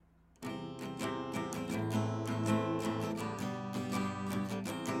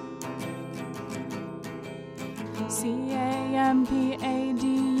CAMPADULTHOOD,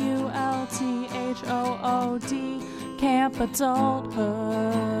 Camp Adulthood.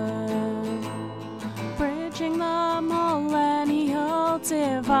 Bridging the millennial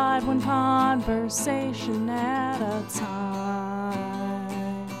divide, one conversation at a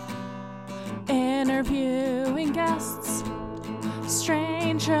time. Interviewing guests,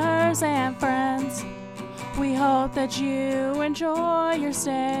 strangers and friends. We hope that you enjoy your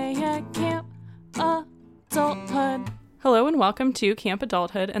stay at Camp Adulthood. Hello and welcome to Camp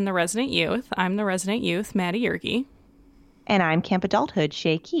Adulthood and the Resident Youth. I'm the Resident Youth, Maddie Yerke. And I'm Camp Adulthood,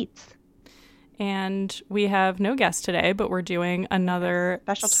 Shay Keats. And we have no guest today, but we're doing another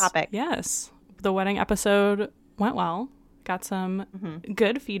special topic. Yes. The wedding episode went well. Got some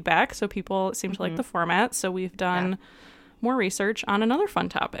good feedback, so people seem to like the format. So we've done more research on another fun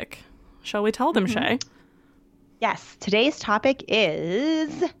topic. Shall we tell them, Shay? Yes. Today's topic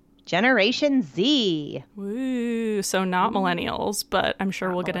is Generation Z. Woo. So not millennials, but I'm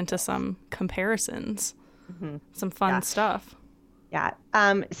sure we'll get into some comparisons. Some fun stuff. Yeah.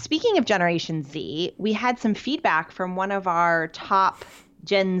 Speaking of Generation Z, we had some feedback from one of our top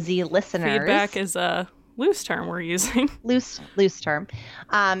Gen Z listeners. Feedback is a loose term we're using. Loose term.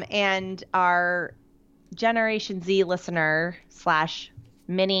 And our Generation Z listener /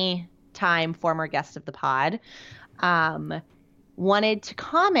 mini time former guest of the pod wanted to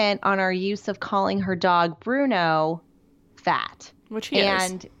comment on our use of calling her dog Bruno fat. Which he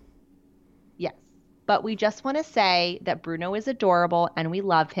is. Yes. But we just want to say that Bruno is adorable and we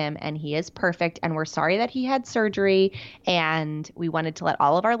love him and he is perfect and we're sorry that he had surgery, and we wanted to let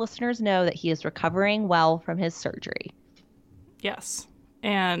all of our listeners know that he is recovering well from his surgery. Yes.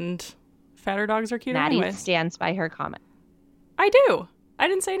 And fatter dogs are cute Maddie anyways. stands by her comment. I do. I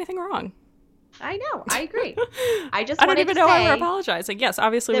didn't say anything wrong. I know. I agree. I don't even know why we're apologizing. Yes,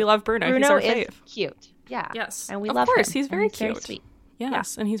 obviously we love Bruno. He's our fave. Is cute. Yeah. Yes. And we of love course, him. he's very and he's cute. Very sweet.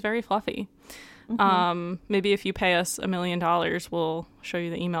 Yes, and he's very fluffy. Maybe if you pay us $1 million, we'll show you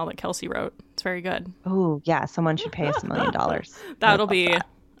the email that Kelsey wrote. It's very good. Oh, yeah. Someone should pay us $1 million. That'll be... That.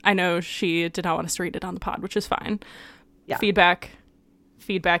 I know she did not want us to read it on the pod, which is fine. Yeah. Feedback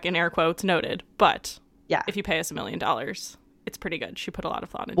in air quotes noted. But if you pay us $1 million, it's pretty good. She put a lot of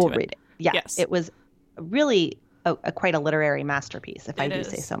thought into it. We'll read it. Yeah. Yes. It was really quite a literary masterpiece, if I do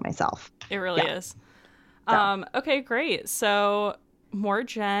say so myself. It really is. Okay, great. So more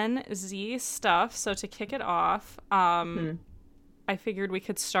Gen Z stuff. So to kick it off, I figured we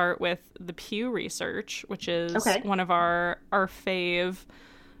could start with the Pew Research, which is one of our fave.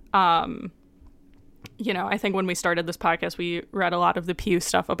 I think when we started this podcast, we read a lot of the Pew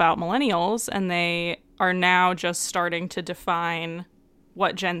stuff about millennials, and they are now just starting to define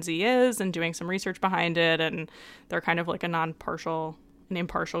what Gen Z is and doing some research behind it, and they're kind of like an impartial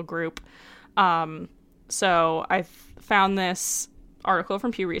group. So I found this article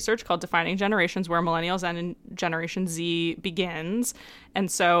from Pew Research called Defining Generations, Where Millennials and Generation Z Begins.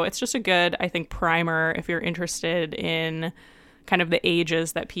 And so it's just a good, I think, primer if you're interested in kind of the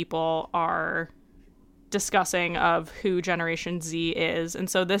ages that people are discussing of who Generation Z is. And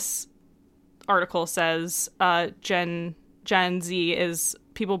so this article says Gen Z is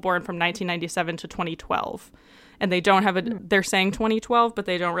people born from 1997 to 2012. And they don't have they're saying 2012, but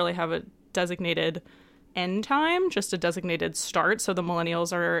they don't really have a designated end time, just a designated start. So the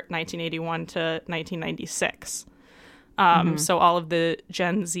millennials are 1981 to 1996. So all of the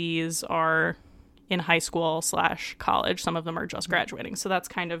Gen Zs are in high school / college. Some of them are just graduating. So that's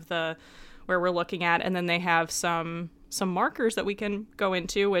kind of where we're looking at. And then they have some markers that we can go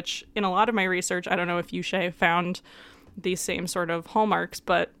into, which in a lot of my research, I don't know if you, Shay, found these same sort of hallmarks,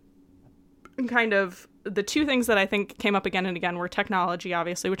 but kind of the two things that I think came up again and again were technology,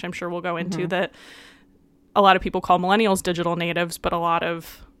 obviously, which I'm sure we'll go into, that a lot of people call millennials digital natives, but a lot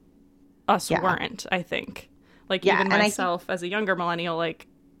of us weren't, I think. Like even myself as a younger millennial, like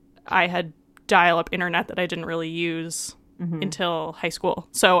I had dial-up internet that I didn't really use until high school.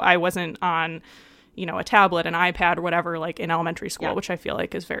 So I wasn't on, a tablet, an iPad or whatever, like in elementary school, which I feel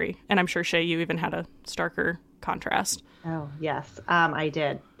like is and I'm sure, Shay, you even had a starker contrast. Oh, yes. I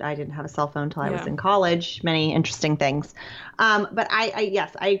did. I didn't have a cell phone until I was in college. Many interesting things. But I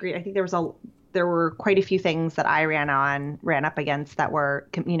agree. I think there were quite a few things that I ran up against that were,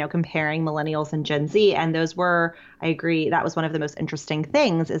 comparing millennials and Gen Z. And those were, I agree, that was one of the most interesting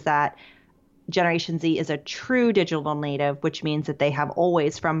things, is that Generation Z is a true digital native, which means that they have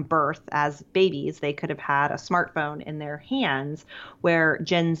always, from birth as babies, they could have had a smartphone in their hands, where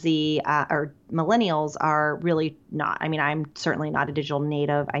Gen Z or millennials are really not. I mean, I'm certainly not a digital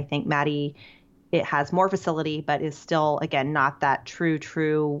native. I think Maddie it has more facility, but is still, again, not that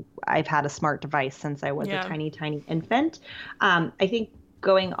true, I've had a smart device since I was a tiny infant. I think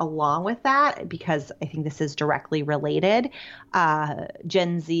going along with that, because I think this is directly related,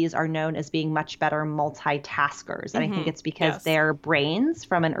 Gen Zs are known as being much better multitaskers. And I think it's because their brains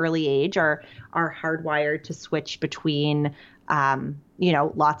from an early age are hardwired to switch between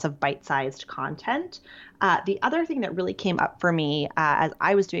lots of bite-sized content. The other thing that really came up for me as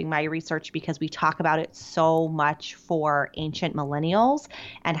I was doing my research, because we talk about it so much for ancient millennials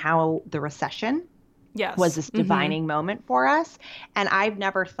and how the recession was this defining moment for us. And I've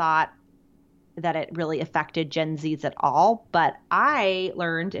never thought that it really affected Gen Zs at all. But I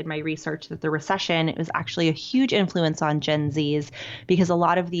learned in my research that the recession was actually a huge influence on Gen Zs, because a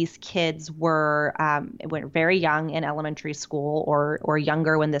lot of these kids were very young in elementary school or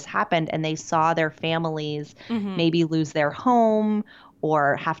younger when this happened, and they saw their families maybe lose their home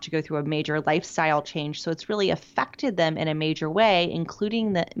or have to go through a major lifestyle change. So it's really affected them in a major way,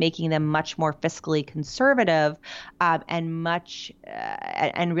 including making them much more fiscally conservative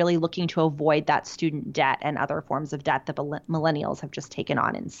and really looking to avoid that student debt and other forms of debt that millennials have just taken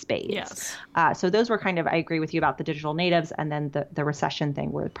on in spades. Yes. So those were kind of, I agree with you about the digital natives, and then the recession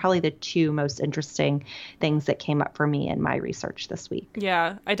thing were probably the two most interesting things that came up for me in my research this week.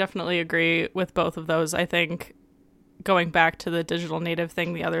 Yeah, I definitely agree with both of those. I think going back to the digital native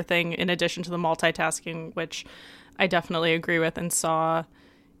thing, the other thing, in addition to the multitasking, which I definitely agree with and saw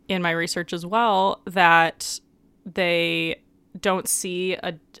in my research as well, that they don't see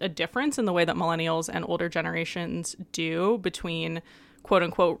a difference in the way that millennials and older generations do between quote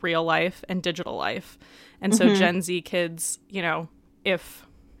unquote real life and digital life. And so Gen Z kids, if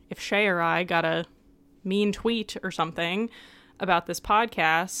Shay or I got a mean tweet or something about this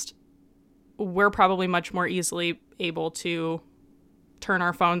podcast, we're probably much more easily able to turn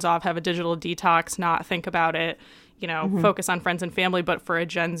our phones off, have a digital detox, not think about it, focus on friends and family. But for a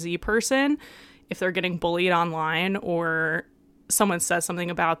Gen Z person, if they're getting bullied online or someone says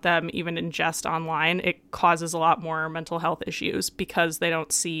something about them, even in jest online, it causes a lot more mental health issues because they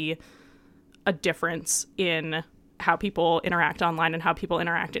don't see a difference in how people interact online and how people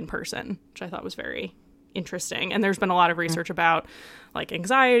interact in person, which I thought was very interesting. And there's been a lot of research about like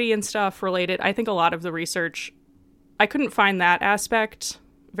anxiety and stuff related. I think a lot of the research, I couldn't find that aspect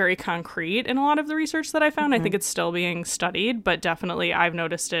very concrete in a lot of the research that I found. I think it's still being studied, but definitely I've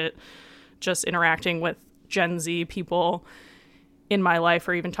noticed it just interacting with Gen Z people in my life,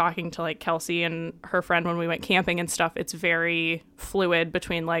 or even talking to like Kelsey and her friend when we went camping and stuff. It's very fluid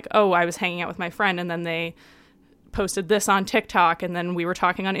between like, oh, I was hanging out with my friend and then they posted this on TikTok and then we were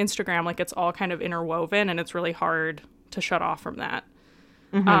talking on Instagram. Like it's all kind of interwoven and it's really hard to shut off from that.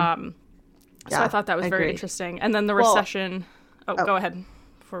 So I thought that was very interesting. And then the recession. Go ahead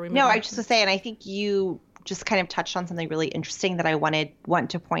before we move on. I just was saying, I think you just kind of touched on something really interesting that I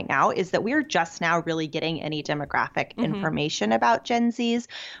want to point out, is that we're just now really getting any demographic information about Gen Zs.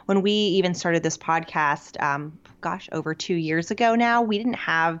 When we even started this podcast, over 2 years ago now, we didn't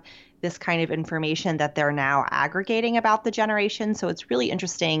have this kind of information that they're now aggregating about the generation. So it's really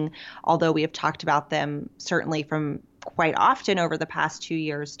interesting, although we have talked about them certainly from quite often over the past 2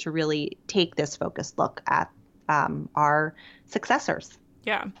 years, to really take this focused look at our successors.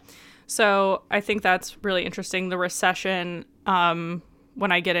 Yeah. So I think that's really interesting. The recession,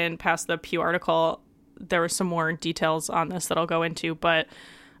 when I get in past the Pew article, there were some more details on this that I'll go into. But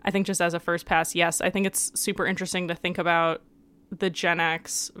I think just as a first pass, yes, I think it's super interesting to think about the Gen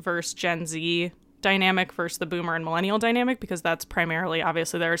X versus Gen Z dynamic versus the boomer and millennial dynamic, because that's primarily,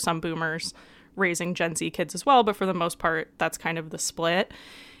 obviously there are some boomers raising Gen Z kids as well, but for the most part, that's kind of the split.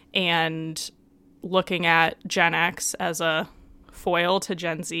 And looking at Gen X as a foil to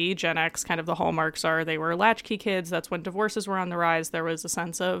Gen Z, Gen X, kind of the hallmarks are they were latchkey kids. That's when divorces were on the rise. There was a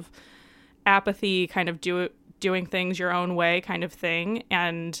sense of apathy, kind of doing things your own way kind of thing.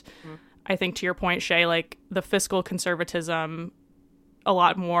 And I think to your point, Shay, like the fiscal conservatism, a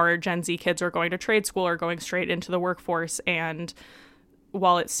lot more Gen Z kids are going to trade school or going straight into the workforce. And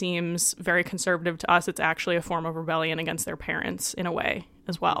while it seems very conservative to us, it's actually a form of rebellion against their parents in a way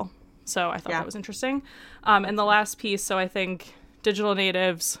as well. So I thought that was interesting. And the last piece, so I think digital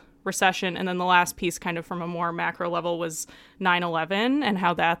natives, recession, and then the last piece kind of from a more macro level was 9/11 and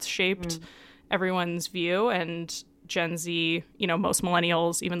how that's shaped everyone's view. And Gen Z, most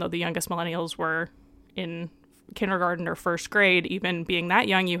millennials, even though the youngest millennials were in kindergarten or first grade, even being that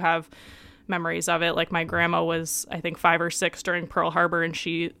young, you have memories of it. Like my grandma was, I think, 5 or 6 during Pearl Harbor, and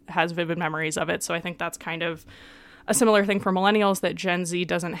she has vivid memories of it. So I think that's kind of a similar thing for millennials, that Gen Z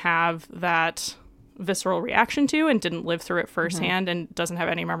doesn't have that visceral reaction to and didn't live through it firsthand and doesn't have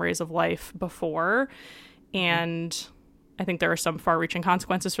any memories of life before. And I think there are some far-reaching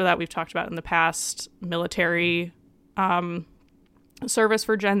consequences for that. We've talked about in the past, military service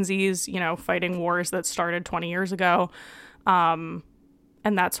for Gen Zs, you know, fighting wars that started 20 years ago, and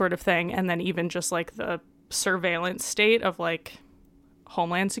that sort of thing. And then even just like the surveillance state of like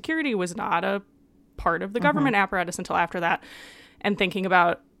Homeland Security was not a part of the government apparatus until after that. And thinking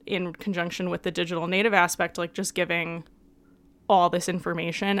about in conjunction with the digital native aspect, like just giving all this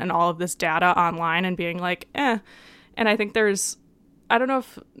information and all of this data online and being like, eh. And I think there's, I don't know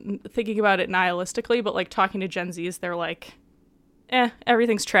if thinking about it nihilistically, but like talking to Gen Zs, they're like,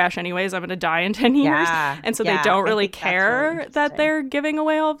 everything's trash anyways. I'm going to die in 10 years. Yeah, and so they don't really care that they're giving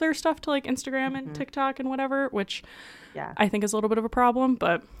away all of their stuff to like Instagram and TikTok and whatever, which I think is a little bit of a problem.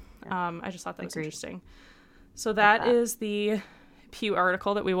 But I just thought that was interesting. So that is the Pew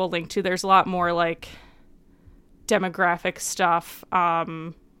article that we will link to. There's a lot more like demographic stuff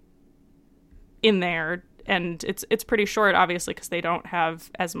in there. And it's pretty short, obviously, because they don't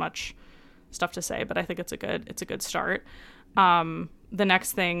have as much stuff to say. But I think it's a good start. The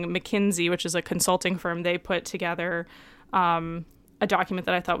next thing, McKinsey, which is a consulting firm, they put together a document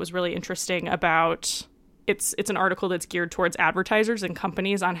that I thought was really interesting about. It's an article that's geared towards advertisers and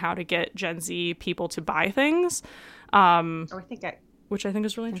companies on how to get Gen Z people to buy things. Which I think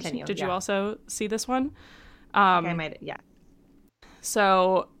is really interesting. Did you also see this one? I might, yeah.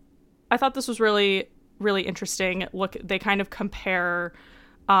 So I thought this was really, really interesting. Look, they kind of compare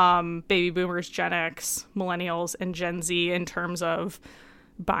baby boomers, Gen X, millennials, and Gen Z in terms of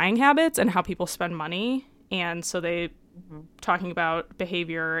buying habits and how people spend money. And so they talking about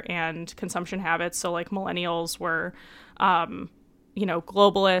behavior and consumption habits. So like millennials were,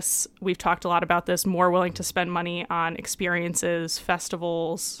 globalists. We've talked a lot about this, more willing to spend money on experiences,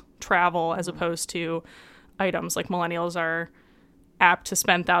 festivals, travel, as opposed to items. Like millennials are apt to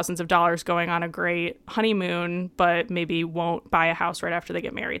spend thousands of dollars going on a great honeymoon, but maybe won't buy a house right after they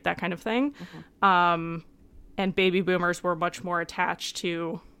get married, that kind of thing. And baby boomers were much more attached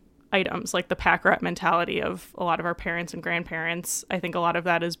to items, like the pack rat mentality of a lot of our parents and grandparents. I think a lot of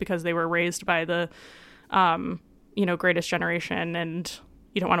that is because they were raised by the, greatest generation, and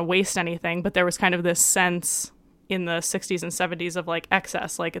you don't want to waste anything. But there was kind of this sense in the 60s and 70s of like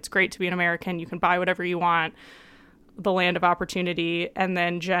excess, like it's great to be an American, you can buy whatever you want, the land of opportunity. And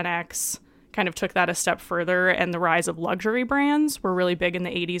then Gen X kind of took that a step further, and the rise of luxury brands were really big in the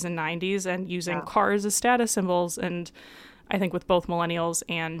 80s and 90s, and using cars as status symbols. And I think with both millennials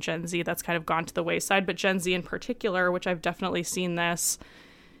and Gen Z, that's kind of gone to the wayside. But Gen Z in particular, which I've definitely seen this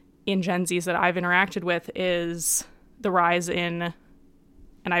in Gen Zs that I've interacted with, is the rise in,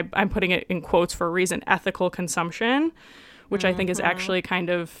 and I'm putting it in quotes for a reason, ethical consumption, which I think is actually kind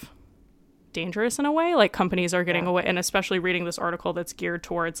of dangerous in a way. Like companies are getting away, and especially reading this article that's geared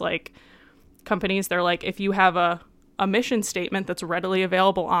towards like companies, they're like, if you have a mission statement that's readily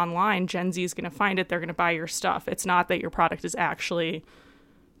available online, Gen Z is going to find it, they're going to buy your stuff. It's not that your product is actually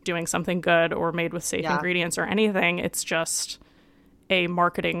doing something good or made with safe ingredients or anything. It's just a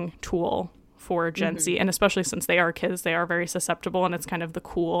marketing tool for Gen Z. And especially since they are kids, they are very susceptible, and it's kind of the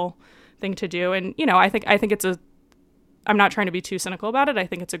cool thing to do. And, I think I'm not trying to be too cynical about it. I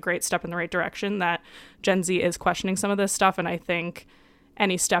think it's a great step in the right direction that Gen Z is questioning some of this stuff. And I think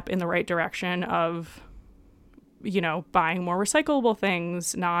any step in the right direction of, buying more recyclable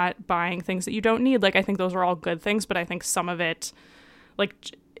things, not buying things that you don't need, like I think those are all good things. But I think some of it,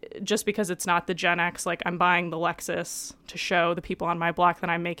 like just because it's not the Gen X, like I'm buying the Lexus to show the people on my block that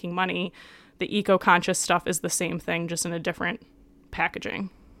I'm making money, the eco-conscious stuff is the same thing, just in a different packaging.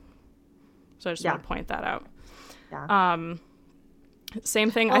 So I just want to point that out.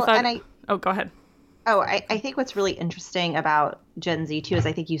 Same thing. Well, I thought. Go ahead. I think what's really interesting about Gen Z too is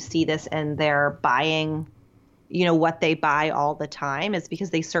I think you see this in their buying, what they buy all the time, is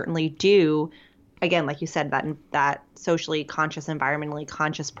because they certainly do. Again, like you said, that socially conscious, environmentally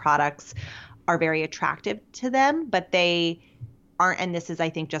conscious products are very attractive to them, but they aren't. And this is, I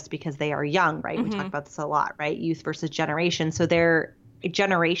think, just because they are young, right? We talk about this a lot, right? Youth versus generation. So they're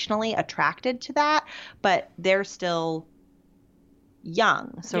generationally attracted to that, but they're still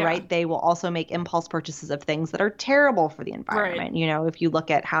young. So, right, they will also make impulse purchases of things that are terrible for the environment. Right. If you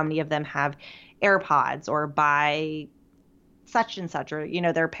look at how many of them have AirPods or buy such and such, or,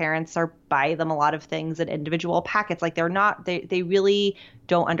 their parents buy them a lot of things in individual packets. Like they really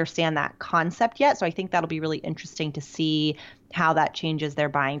don't understand that concept yet. So I think that'll be really interesting to see how that changes their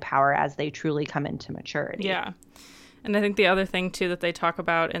buying power as they truly come into maturity. Yeah. And I think the other thing too that they talk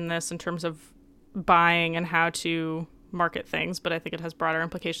about in this in terms of buying and how to market things, but I think it has broader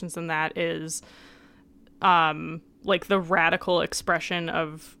implications than that, is like the radical expression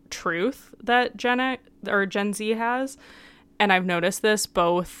of truth that Gen Z has. And I've noticed this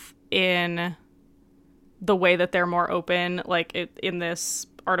both in the way that they're more open. Like in this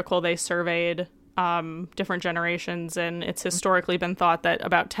article, they surveyed different generations, and it's historically been thought that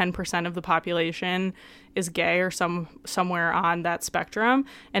about 10% of the population is gay or somewhere on that spectrum.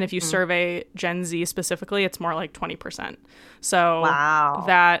 And if you survey Gen Z specifically, it's more like 20%. So wow.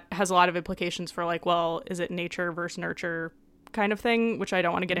 That has a lot of implications for like, well, is it nature versus nurture kind of thing, which I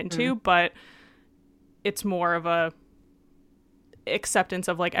don't want to get into, but it's more of a acceptance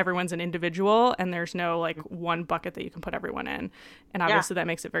of like everyone's an individual and there's no like one bucket that you can put everyone in. And obviously that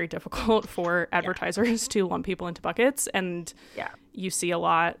makes it very difficult for advertisers to lump people into buckets. And you see a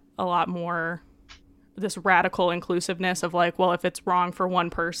lot more this radical inclusiveness of like, well, if it's wrong for one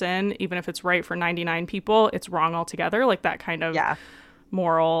person, even if it's right for 99 people, it's wrong altogether. Like that kind of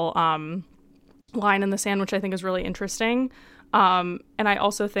moral line in the sand, which I think is really interesting. And I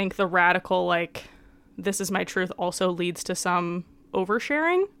also think the radical, like, this is my truth also leads to some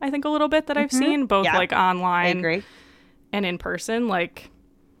oversharing, I think, a little bit that I've seen, both like online and in person, like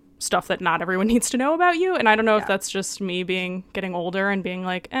stuff that not everyone needs to know about you. And I don't know if that's just me getting older and being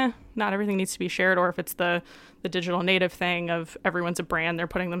like, not everything needs to be shared, or if it's the digital native thing of everyone's a brand, they're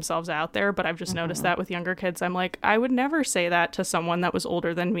putting themselves out there. But I've just noticed that with younger kids. I'm like, I would never say that to someone that was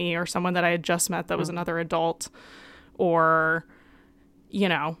older than me or someone that I had just met that was another adult, or, you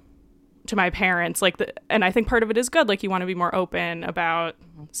know, to my parents. Like, and I think part of it is good. Like, you want to be more open about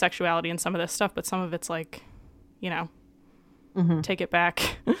sexuality and some of this stuff, but some of it's like, you know, take it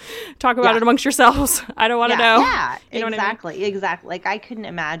back, talk about it amongst yourselves. I don't want to know. Yeah, you know exactly. What I mean? Exactly. Like, I couldn't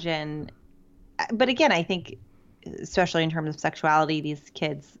imagine. But again, I think, especially in terms of sexuality, these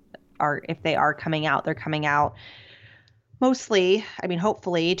kids are, if they are coming out, they're coming out mostly, I mean,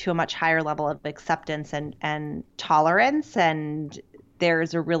 hopefully to a much higher level of acceptance and tolerance. And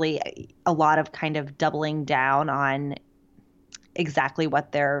there's a lot of kind of doubling down on exactly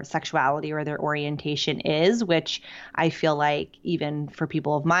what their sexuality or their orientation is, which I feel like even for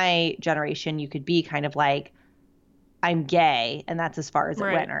people of my generation, you could be kind of like, I'm gay, and that's as far as it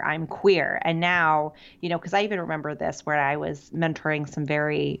went, or I'm queer. And now, you know, because I even remember this where I was mentoring some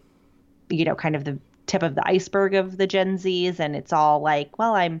very, you know, kind of the tip of the iceberg of the Gen Zs, and it's all like,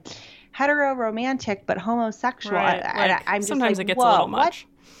 well, I'm hetero romantic but homosexual. Right. And I'm just sometimes like, it gets a little much.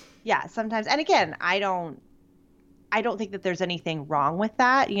 What? Yeah, sometimes. And again, I don't think that there's anything wrong with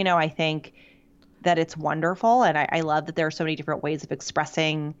that. You know, I think that it's wonderful, and I love that there are so many different ways of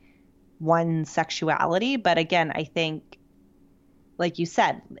expressing one's sexuality. But again, I think, like you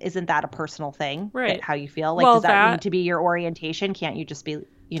said, isn't that a personal thing? Right. How you feel? Like, does that need to be your orientation? Can't you just be,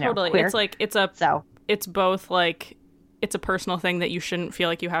 you know, queer? It's like, it's both like, it's a personal thing that you shouldn't feel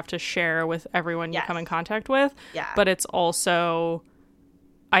like you have to share with everyone you come in contact with. Yeah. But it's also,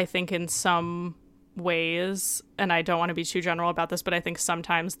 I think in some ways, and I don't want to be too general about this, but I think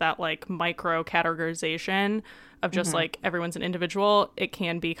sometimes that like micro categorization of just like everyone's an individual, it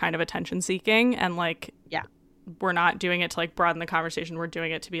can be kind of attention seeking, and like we're not doing it to like broaden the conversation, we're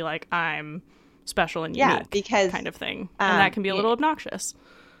doing it to be like, I'm special and unique, because kind of thing, and that can be a little obnoxious.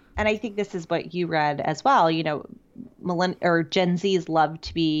 And I think this is what you read as well, you know, Gen Zs love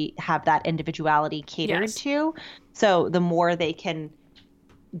to have that individuality catered to, so the more they can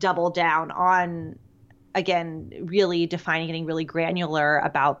double down on, again, really defining, getting really granular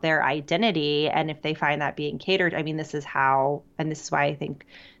about their identity. And if they find that being catered, I mean, this is why I think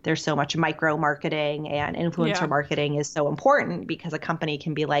there's so much micro marketing and influencer marketing is so important, because a company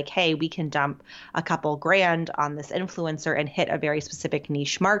can be like, hey, we can dump a couple grand on this influencer and hit a very specific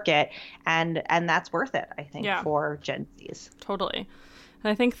niche market. And that's worth it, I think, for Gen Zs. Totally.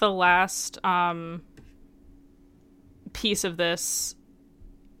 And I think the last piece of this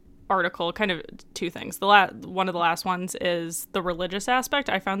article, kind of two things. One of the last ones is the religious aspect.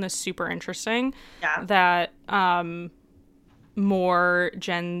 I found this super interesting. That more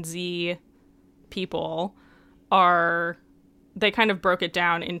Gen Z people they kind of broke it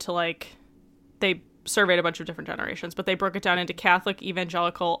down into like, they surveyed a bunch of different generations, but they broke it down into Catholic,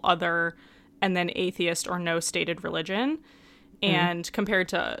 evangelical, other, and then atheist or no stated religion. And compared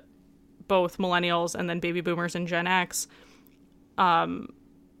to both millennials and then baby boomers and Gen X,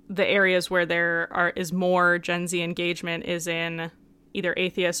 the areas where there is more Gen Z engagement is in either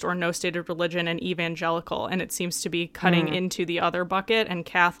atheist or no stated religion and evangelical. And it seems to be cutting into the other bucket and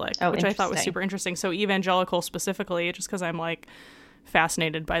Catholic, which I thought was super interesting. So evangelical specifically, just because I'm like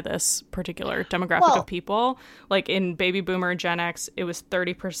fascinated by this particular demographic of people. Like in baby boomer Gen X, it was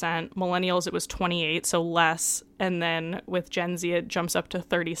 30%. Millennials, it was 28%, so less. And then with Gen Z, it jumps up to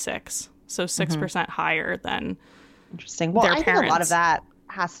 36%. So 6% higher than Interesting. Well, their I parents. think a lot of that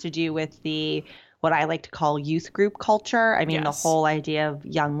has to do with what I like to call youth group culture. I mean, the Yes. whole idea of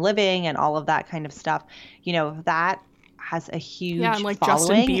young living and all of that kind of stuff, that has a huge Yeah, and like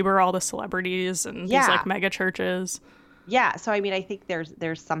following. Justin Bieber, all the celebrities and these like mega churches. Yeah. So, I mean, I think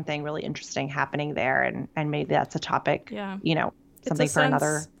there's something really interesting happening there, and maybe that's a topic, something for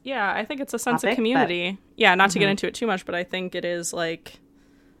another. Yeah, I think it's a sense of topic, community. Yeah, not to get into it too much, but I think it is like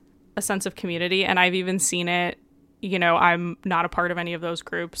a sense of community. And I've even seen it, I'm not a part of any of those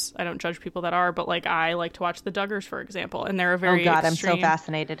groups. I don't judge people that are, but like I like to watch the Duggars, for example, and they're a very I'm extreme... so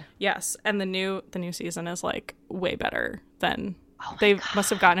fascinated. Yes, and the new season is like way better than they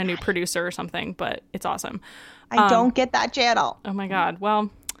must have gotten a new producer or something, but it's awesome. I don't get that channel. Oh my God. Well,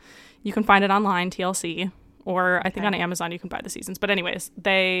 you can find it online, TLC, or I think on Amazon you can buy the seasons. But anyways,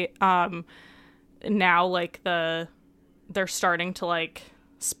 they now like they're starting to like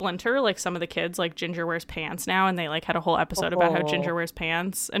splinter, like some of the kids, like Ginger wears pants now, and they like had a whole episode about how Ginger wears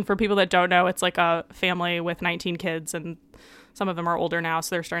pants. And for people that don't know, it's like a family with 19 kids, and some of them are older now,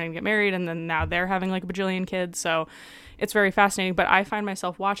 so they're starting to get married, and then now they're having like a bajillion kids. So it's very fascinating. But I find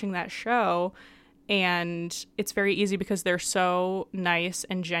myself watching that show, and it's very easy because they're so nice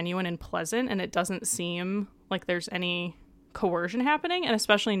and genuine and pleasant, and it doesn't seem like there's any coercion happening. And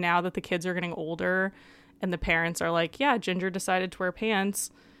especially now that the kids are getting older and the parents are like, yeah, Ginger decided to wear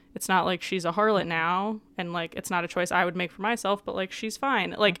pants. It's not like she's a harlot now, and like it's not a choice I would make for myself, but like she's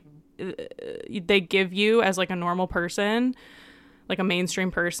fine. Like they give you as like a normal person, like a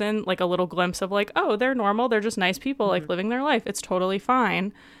mainstream person, like a little glimpse of like, oh, they're normal, they're just nice people, like living their life. It's totally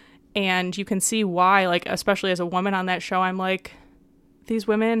fine. And you can see why, like, especially as a woman on that show, I'm like, these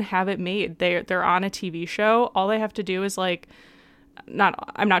women have it made. They're on a TV show. All they have to do is like,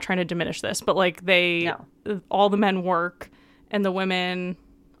 I'm not trying to diminish this, but like all the men work and the women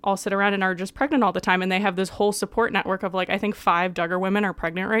all sit around and are just pregnant all the time. And they have this whole support network of like, I think 5 Duggar women are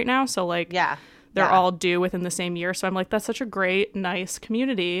pregnant right now. So like, they're all due within the same year. So I'm like, that's such a great, nice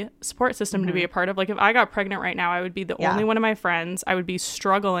community support system to be a part of. Like if I got pregnant right now, I would be the only one of my friends. I would be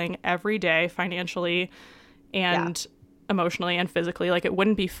struggling every day financially and emotionally and physically. Like it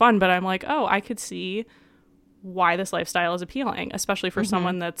wouldn't be fun, but I'm like, oh, I could see why this lifestyle is appealing, especially for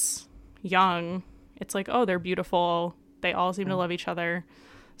someone that's young. It's like, oh, they're beautiful. They all seem to love each other.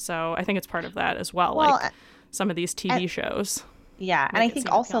 So I think it's part of that as well. Like some of these TV shows. Yeah. And I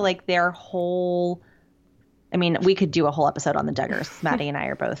think also like their whole, I mean, we could do a whole episode on the Duggars. Maddie and I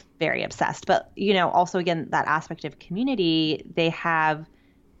are both very obsessed, but also again, that aspect of community, they have,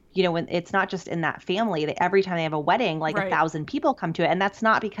 when it's not just in that family, every time they have a wedding, like 1,000 people come to it. And that's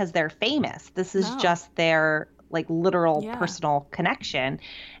not because they're famous. This is just their like literal personal connection.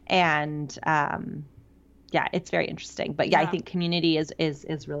 And, it's very interesting. But I think community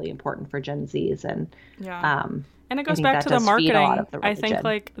is really important for Gen Zs. And, and it goes back to the marketing. I think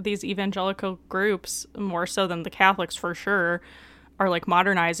like these evangelical groups, more so than the Catholics for sure, are like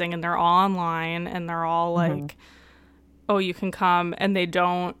modernizing, and they're all online, and they're all like, oh, you can come. And they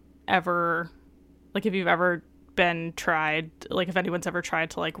don't ever, like if you've ever been tried, like if anyone's ever tried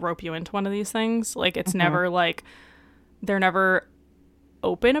to like rope you into one of these things, like it's never like, they're never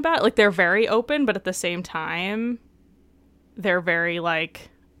open about it. Like they're very open, but at the same time, they're very like,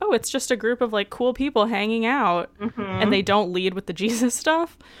 oh, it's just a group of like cool people hanging out, and they don't lead with the Jesus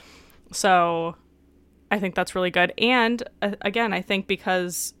stuff. So I think that's really good. And again, I think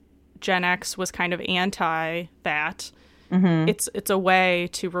because Gen X was kind of anti that, it's a way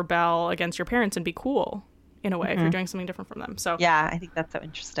to rebel against your parents and be cool in a way if you're doing something different from them. So yeah, I think that's so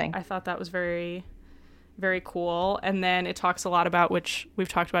interesting. I thought that was very, very cool. And then it talks a lot about, which we've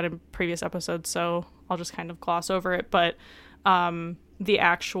talked about in previous episodes, so I'll just kind of gloss over it, but the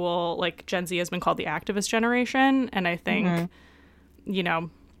actual, like, Gen Z has been called the activist generation, and I think, in a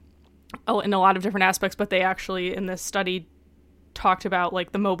lot of different aspects, but they actually, in this study, talked about,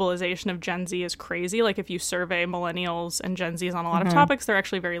 like, the mobilization of Gen Z is crazy. Like, if you survey millennials and Gen Zs on a lot of topics, they're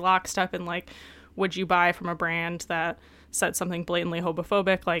actually very lockstep in, like, would you buy from a brand that said something blatantly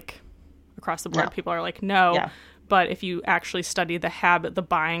homophobic? Like, across the board, people are like, no. Yeah. But if you actually study the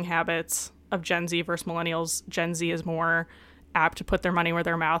buying habits of Gen Z versus millennials, Gen Z is more apt to put their money where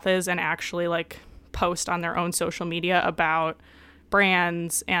their mouth is and actually like post on their own social media about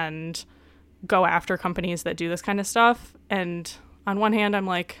brands and go after companies that do this kind of stuff. And on one hand, I'm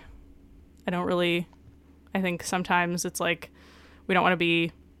like, I think sometimes it's like we don't want to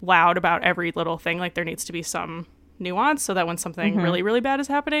be loud about every little thing. Like there needs to be some nuance so that when something really, really bad is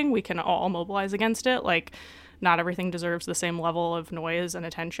happening, we can all mobilize against it. Like not everything deserves the same level of noise and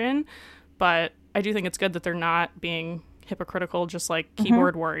attention. But I do think it's good that they're not being hypocritical, just like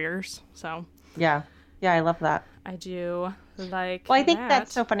keyboard warriors. So yeah, I love that. I do like. Well, I think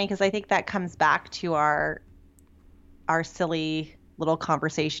that's so funny because I think that comes back to our silly little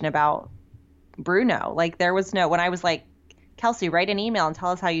conversation about Bruno. Like there was no, when I was like, Kelsey, write an email and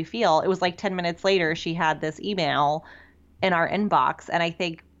tell us how you feel. It was like 10 minutes later, she had this email in our inbox. And I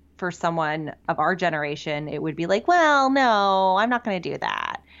think for someone of our generation, it would be like, well, no, I'm not going to do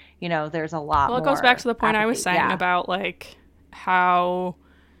that. You know, there's a lot more. Well, it goes back to the point I was saying about like how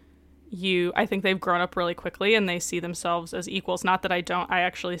I think they've grown up really quickly and they see themselves as equals. Not that I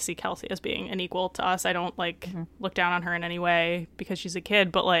actually see Kelsey as being an equal to us. I don't like look down on her in any way because she's a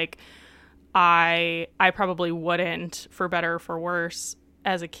kid, but like I probably wouldn't, for better or for worse,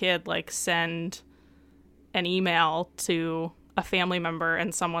 as a kid, like send an email to a family member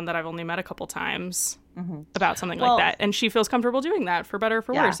and someone that I've only met a couple times about something like that. And she feels comfortable doing that, for better or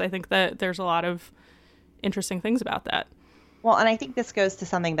for worse. I think that there's a lot of interesting things about that. Well, and I think this goes to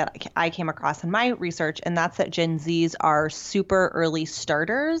something that I came across in my research, and that's that Gen Zs are super early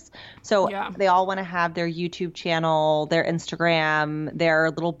starters. So they all want to have their YouTube channel, their Instagram,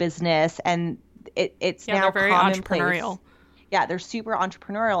 their little business, and it's now they're very entrepreneurial. Yeah, they're super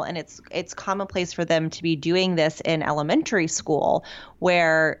entrepreneurial, and it's commonplace for them to be doing this in elementary school,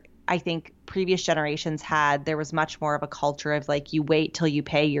 where I think previous generations there was much more of a culture of like, you wait till you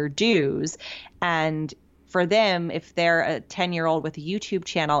pay your dues. And for them, if they're a 10-year-old with a YouTube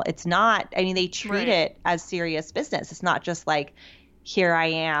channel, it's not, I mean, they treat it as serious business. It's not just like, here I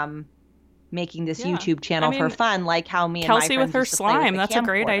am making this YouTube channel for fun, like how me and Kelsey my friends with her slime. That's a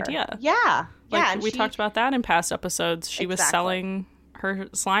great idea. Yeah. And we talked about that in past episodes. She was selling her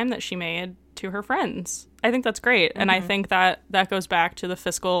slime that she made to her friends. I think that's great. And I think that goes back to the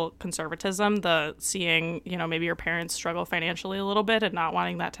fiscal conservatism, the seeing, you know, maybe your parents struggle financially a little bit and not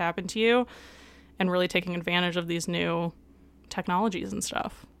wanting that to happen to you, and really taking advantage of these new technologies and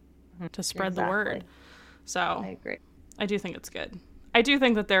stuff to spread the word. So I agree. I do think it's good. I do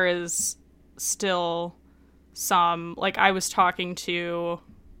think that there is still some, like, I was talking to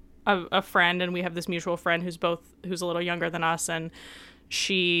a friend, and we have this mutual friend who's a little younger than us, and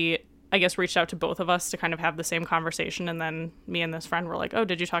she, I guess, reached out to both of us to kind of have the same conversation. And then me and this friend were like, oh,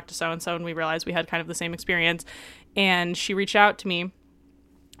 did you talk to so-and-so? And we realized we had kind of the same experience. And she reached out to me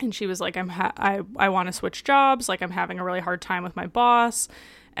and she was like, I want to switch jobs. Like, I'm having a really hard time with my boss.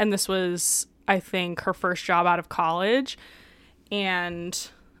 And this was, I think, her first job out of college. And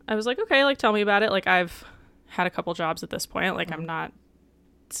I was like, okay, like, tell me about it. Like, I've had a couple jobs at this point. Like, I'm not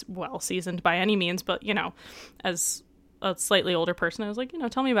well seasoned by any means, but, you know, as a slightly older person, I was like, you know,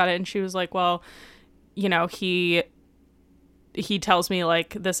 tell me about it. And she was like, well, you know, he tells me,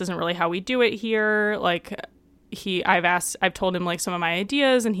 like, this isn't really how we do it here. Like, I've told him, like, some of my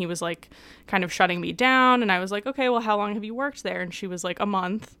ideas, and he was, like, kind of shutting me down. And I was like, okay, well, how long have you worked there? And she was like, a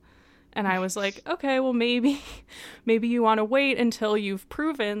month. And I was like, okay, well, maybe you want to wait until you've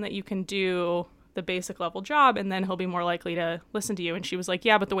proven that you can do the basic level job, and then he'll be more likely to listen to you. And she was like,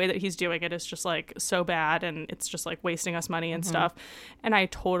 yeah, but the way that he's doing it is just, like, so bad, and it's just, like, wasting us money and stuff. And I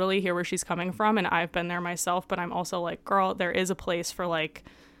totally hear where she's coming from, and I've been there myself, but I'm also like, girl, there is a place for, like,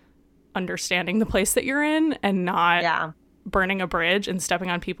 understanding the place that you're in and not burning a bridge and stepping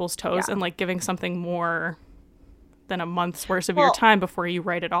on people's toes and, like, giving something more than a month's worth of your time before you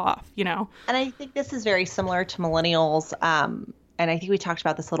write it off, you know? And I think this is very similar to millennials. And I think we talked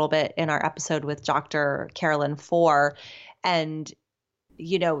about this a little bit in our episode with Dr. Carolyn Four. And,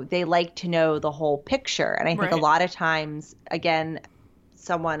 you know, they like to know the whole picture. And I think a lot of times, again,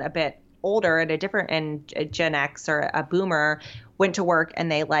 someone a bit older and a Gen X or a boomer went to work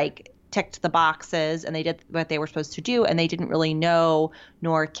and they, like, ticked the boxes and they did what they were supposed to do. And they didn't really know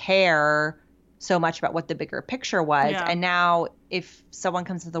nor care so much about what the bigger picture was. Yeah. And now if someone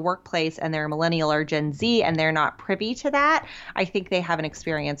comes to the workplace and they're a millennial or Gen Z and they're not privy to that, I think they have an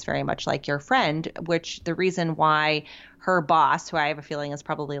experience very much like your friend, which the reason why her boss, who I have a feeling is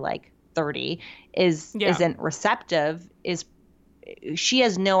probably like 30, isn't receptive is she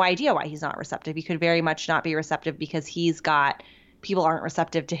has no idea why he's not receptive. He could very much not be receptive because people aren't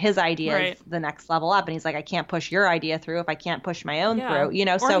receptive to his ideas the next level up. And he's like, I can't push your idea through if I can't push my own through, you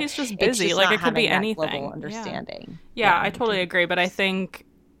know? Or so he's just busy. Just like, it could be anything. Global understanding. Yeah, I totally agree. But I think,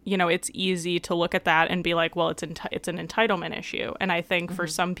 you know, it's easy to look at that and be like, well, it's an entitlement issue. And I think for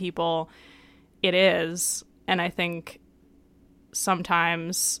some people it is. And I think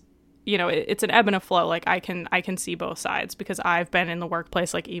sometimes, you know, it's an ebb and a flow. Like, I can see both sides because I've been in the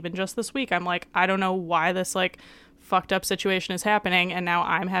workplace, like, even just this week, I'm like, I don't know why this, like, fucked up situation is happening, and now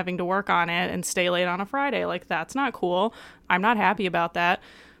I'm having to work on it and stay late on a Friday. Like, that's not cool. I'm not happy about that.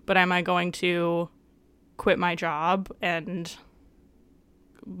 But am I going to quit my job and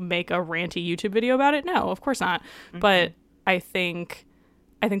make a ranty YouTube video about it? No, of course not. But I think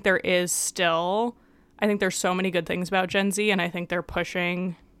there is still, I think there's so many good things about Gen Z, and I think they're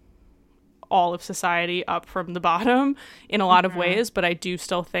pushing all of society up from the bottom in a lot of ways. But I do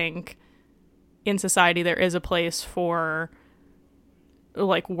still think in society there is a place for,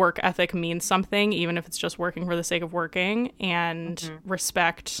 like, work ethic means something, even if it's just working for the sake of working, and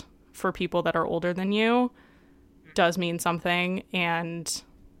respect for people that are older than you does mean something, and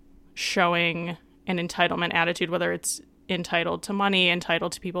showing an entitlement attitude, whether it's entitled to money,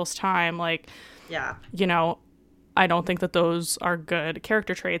 entitled to people's time, like, you know, I don't think that those are good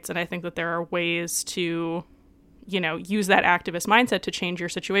character traits, and I think that there are ways to, you know, use that activist mindset to change your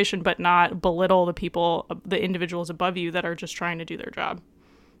situation, but not belittle the people, the individuals above you that are just trying to do their job,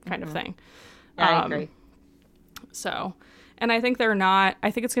 kind of thing. I agree. So, and I think I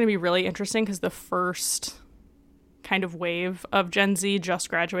think it's going to be really interesting because the first kind of wave of Gen Z just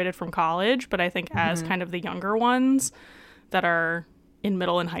graduated from college, but I think as kind of the younger ones that are in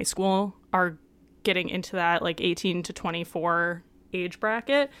middle and high school are getting into that, like, 18 to 24 age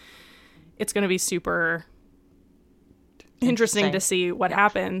bracket, it's going to be super interesting to see what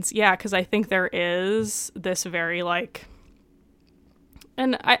happens. Yeah, because I think there is this very, like,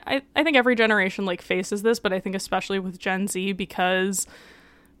 and I think every generation, like, faces this, but I think especially with Gen Z, because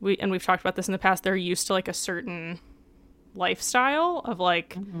we've talked about this in the past, they're used to, like, a certain lifestyle of,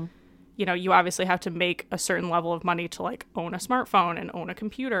 like, you know, you obviously have to make a certain level of money to, like, own a smartphone and own a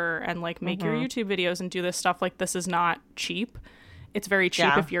computer and, like, make your YouTube videos and do this stuff. Like, this is not cheap. It's very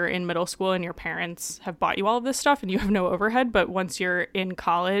cheap if you're in middle school and your parents have bought you all of this stuff and you have no overhead. But once you're in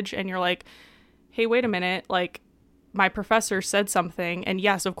college and you're like, hey, wait a minute, like, my professor said something, and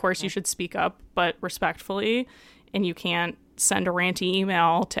yes, of course you should speak up, but respectfully, and you can't send a ranty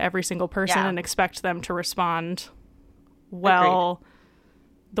email to every single person and expect them to respond well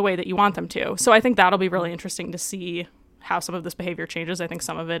the way that you want them to. So I think that'll be really interesting to see how some of this behavior changes. I think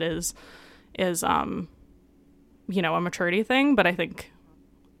some of it is you know, a maturity thing, but I think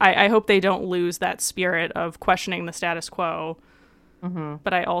I hope they don't lose that spirit of questioning the status quo.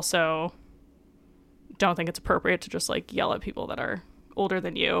 But I also don't think it's appropriate to just, like, yell at people that are older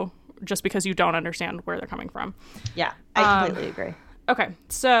than you just because you don't understand where they're coming from. Yeah, I completely agree. Okay,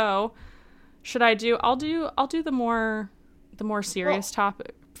 so I'll do the more serious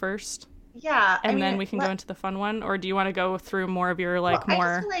topic first. Yeah, and then we can go into the fun one, or do you want to go through more of your, like, more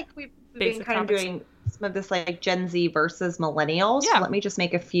I just feel like we've been kind of doing some of this, like, Gen Z versus millennials. Yeah. So let me just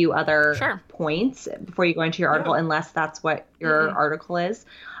make a few other points before you go into your article, unless that's what your article is.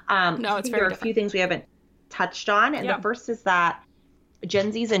 No, it's very there are a few things we haven't touched on, and the first is that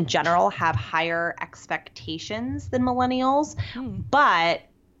Gen Zs in general have higher expectations than millennials, but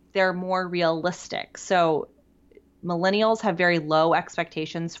they're more realistic. So millennials have very low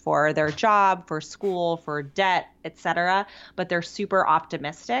expectations for their job, for school, for debt, etc., but they're super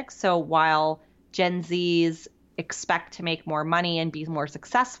optimistic. So while Gen Zs expect to make more money and be more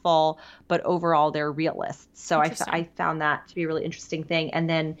successful, but overall they're realists. So I found that to be a really interesting thing. And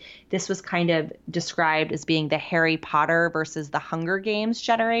then this was kind of described as being the Harry Potter versus the Hunger Games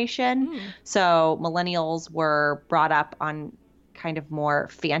generation. So millennials were brought up on kind of more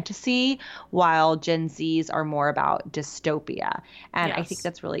fantasy, while Gen Zs are more about dystopia. And I think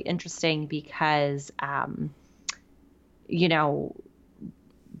that's really interesting because, you know,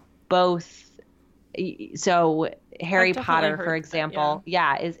 both. So Harry Potter, for example,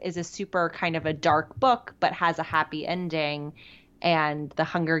 is a super kind of a dark book, but has a happy ending. And The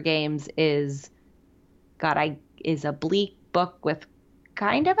Hunger Games is a bleak book with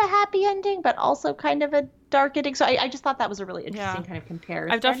kind of a happy ending, but also kind of a dark ending. So I just thought that was a really interesting kind of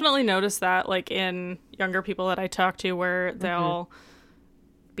comparison. I've definitely noticed that, like, in younger people that I talk to, where they'll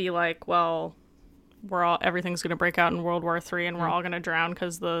be like, well, everything's going to break out in World War III and we're all going to drown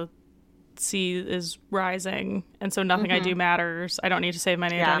because the sea is rising, and so nothing I do matters. I don't need to save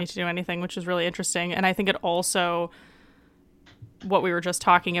money. I don't need to do anything, which is really interesting. And I think it also, what we were just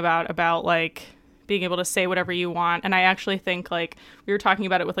talking about like being able to say whatever you want. And I actually think, like, we were talking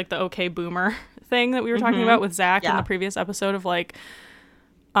about it with, like, the okay boomer thing that we were talking about with Zach in the previous episode of, like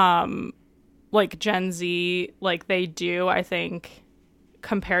Gen Z, like, they do, I think,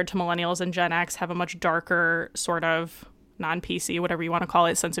 compared to millennials and Gen X, have a much darker sort of non-PC, whatever you want to call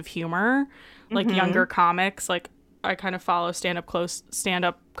it, sense of humor. Like, younger comics, like, I kind of follow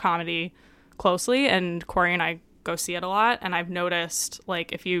stand-up comedy closely, and Corey and I go see it a lot, and I've noticed,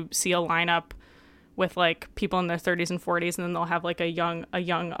 like, if you see a lineup with, like, people in their 30s and 40s, and then they'll have, like, a young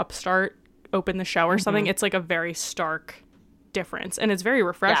upstart open the show or something, it's, like, a very stark difference, and it's very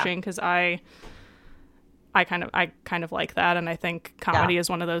refreshing because I I kind of like that, and I think comedy is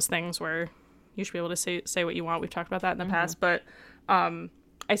one of those things where you should be able to say what you want. We've talked about that in the past, but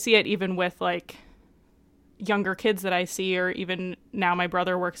I see it even with like younger kids that I see, or even now my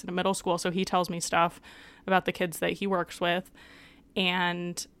brother works in a middle school, so he tells me stuff about the kids that he works with,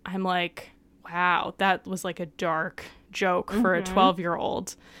 and I'm like, wow, that was like a dark joke for a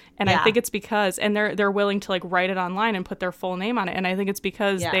 12-year-old. And I think it's because, and they're willing to like write it online and put their full name on it, and I think it's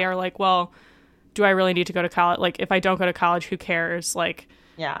because they are like, well, do I really need to go to college? Like, if I don't go to college, who cares? Like,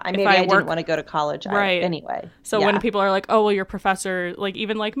 I didn't want to go to college anyway. So when people are like, oh, well, your professor, like,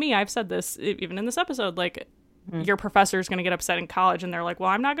 even like me, I've said this even in this episode, like, your professor is going to get upset in college, and they're like, well,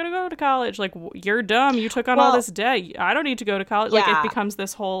 I'm not going to go to college. Like, you're dumb. You took on all this debt. I don't need to go to college. Like, it becomes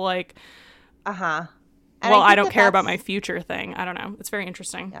this whole like, well, I don't care about my future thing. I don't know. It's very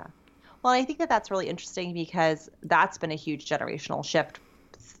interesting. Yeah. Well, I think that's really interesting because that's been a huge generational shift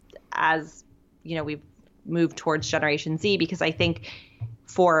as, you know, we've moved towards Generation Z, because I think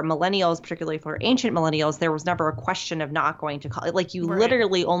for millennials, particularly for ancient millennials, there was never a question of not going to college. Like, you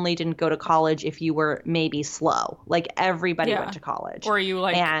literally only didn't go to college if you were maybe slow. Like, everybody went to college. Or you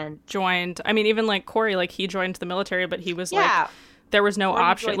joined. I mean, even like Corey, like, he joined the military, but he was like, there was no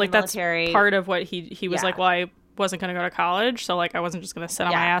option. Like, that's part of what he was like, well, I wasn't going to go to college, so like I wasn't just going to sit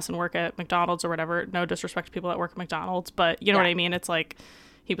on my ass and work at McDonald's or whatever. No disrespect to people that work at McDonald's, but you know what I mean? It's like,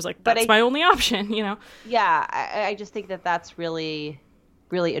 he was like, that's my only option, you know? Yeah, I just think that's really,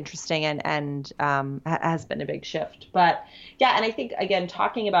 really interesting and has been a big shift. But yeah, and I think, again,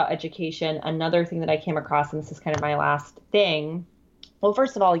 talking about education, another thing that I came across, and this is kind of my last thing, well,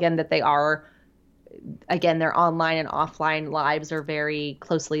 first of all, again, that their online and offline lives are very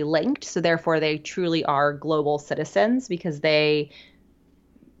closely linked. So therefore they truly are global citizens, because they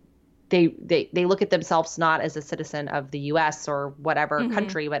look at themselves not as a citizen of the US or whatever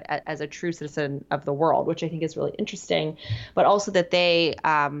country, but as a true citizen of the world, which I think is really interesting. But also that they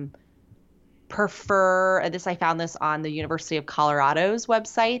prefer this. I found this on the University of Colorado's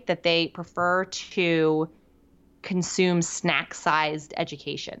website, that they prefer to consume snack-sized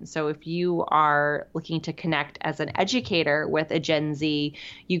education. So if you are looking to connect as an educator with a Gen Z,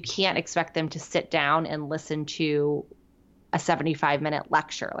 you can't expect them to sit down and listen to a 75-minute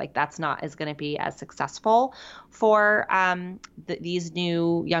lecture. Like, that's not going to be as successful for these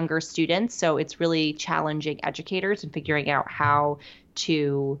new younger students. So it's really challenging educators and figuring out how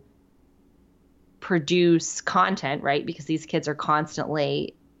to produce content, right? Because these kids are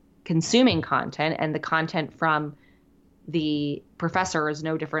constantly consuming content, and the content from the professor is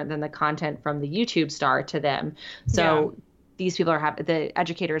no different than the content from the YouTube star to them. So these people the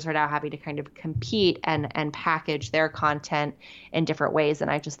educators are now having to kind of compete and package their content in different ways. And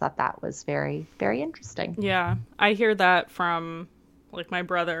I just thought that was very, very interesting. Yeah. I hear that from like my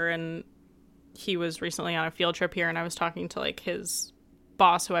brother, and he was recently on a field trip here, and I was talking to like his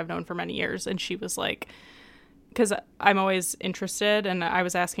boss, who I've known for many years. And she was like, because I'm always interested, and I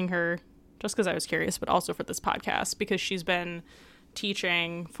was asking her just because I was curious, but also for this podcast, because she's been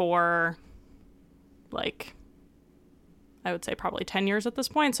teaching for like, I would say probably 10 years at this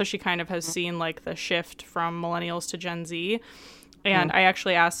point. So she kind of has seen like the shift from millennials to Gen Z. And I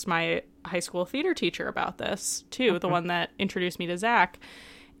actually asked my high school theater teacher about this too, the one that introduced me to Zach.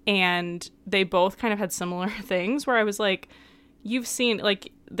 And they both kind of had similar things where I was like, you've seen,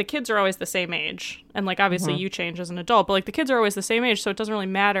 like, the kids are always the same age. And, like, obviously you change as an adult, but, like, the kids are always the same age, so it doesn't really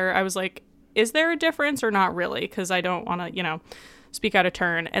matter. I was like, is there a difference or not really? Because I don't want to, you know, speak out of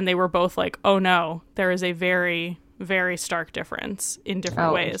turn. And they were both like, oh, no, there is a very, very stark difference in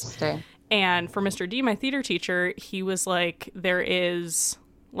different ways. And for Mr. D, my theater teacher, he was like, there is,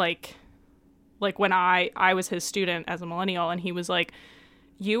 like when I was his student as a millennial, and he was like,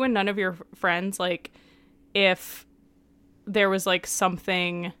 you and none of your friends, like, if there was like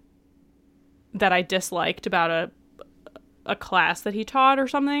something that I disliked about a class that he taught or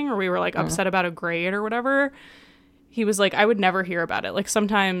something, or we were like upset about a grade or whatever, he was like, I would never hear about it. Like,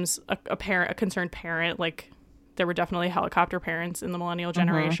 sometimes a concerned parent, like, there were definitely helicopter parents in the millennial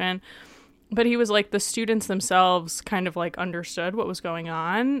generation, but he was like, the students themselves kind of like understood what was going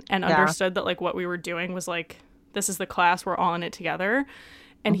on and understood that like what we were doing was like, this is the class, we're all in it together.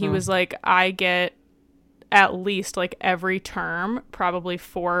 And he was like, I get at least like every term probably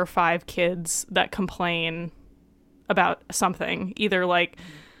 4 or 5 kids that complain about something, either like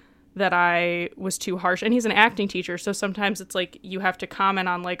that I was too harsh. And he's an acting teacher, so sometimes it's like you have to comment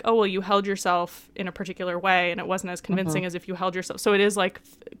on like, oh, well, you held yourself in a particular way and it wasn't as convincing as if you held yourself. So it is like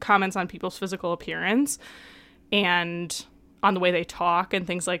comments on people's physical appearance and on the way they talk and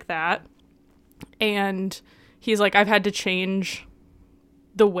things like that. And he's like, I've had to change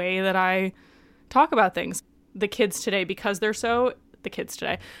the way that I talk about things. The kids today, because they're so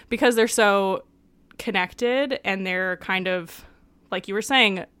connected, and they're kind of, like you were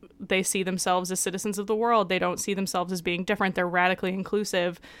saying, they see themselves as citizens of the world. They don't see themselves as being different. They're radically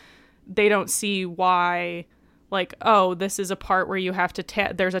inclusive. They don't see why, like, oh, this is a part where you have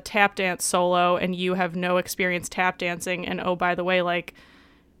to there's a tap dance solo and you have no experience tap dancing, and oh, by the way, like,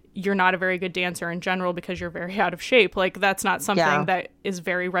 you're not a very good dancer in general because you're very out of shape. Like, that's not something that is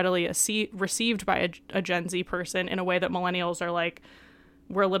very readily received by a Gen Z person, in a way that millennials are like,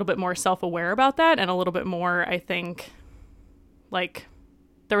 we're a little bit more self-aware about that, and a little bit more, I think, like,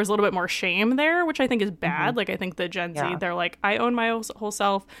 there was a little bit more shame there, which I think is bad. Like, I think the Gen Z, they're like, I own my whole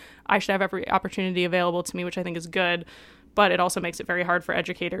self. I should have every opportunity available to me, which I think is good. But it also makes it very hard for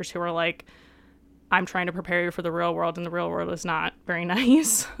educators who are like, I'm trying to prepare you for the real world, and the real world is not very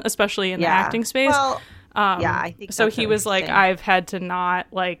nice, especially in the acting space. Well, I think so. He was like, I've had to not,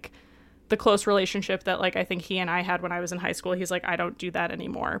 like, the close relationship that, like, I think he and I had when I was in high school. He's like, I don't do that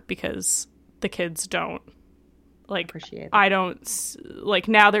anymore because the kids don't, like, appreciate it. I don't, like,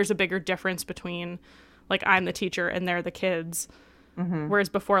 now there's a bigger difference between, like, I'm the teacher and they're the kids. Whereas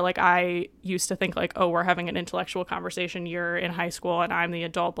before, like, I used to think, like, oh, we're having an intellectual conversation. You're in high school and I'm the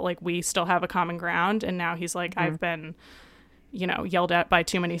adult, but, like, we still have a common ground. And now he's like, I've been, you know, yelled at by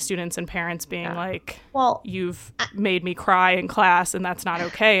too many students and parents being like, well, you've made me cry in class and that's not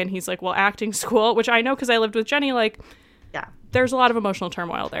okay. And he's like, well, acting school, which I know because I lived with Jenny, like, there's a lot of emotional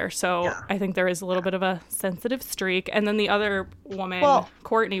turmoil there. So I think there is a little bit of a sensitive streak. And then the other woman,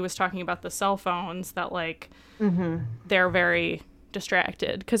 Courtney, was talking about the cell phones that, like, they're very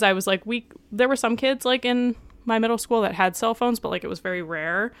distracted. Because I was like, there were some kids, like, in my middle school that had cell phones, but, like, it was very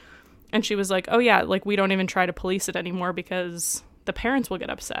rare. And she was like, oh yeah, like, we don't even try to police it anymore because the parents will get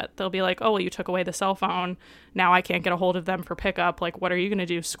upset. They'll be like, oh, well, you took away the cell phone. Now I can't get a hold of them for pickup. Like, what are you going to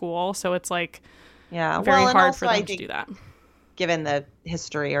do, school? So it's like, very hard for them to do that. Given the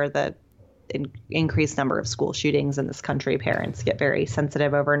history or the increased number of school shootings in this country, parents get very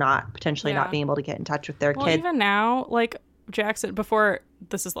sensitive over not being able to get in touch with their kids. Even now, like, Jackson,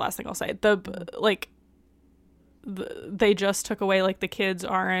 this is the last thing I'll say, they just took away, like, the kids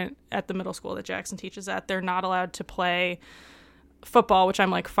aren't at the middle school that Jackson teaches at. They're not allowed to play football, which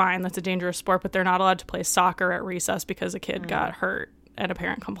I'm like, fine, that's a dangerous sport, but they're not allowed to play soccer at recess because a kid got hurt and a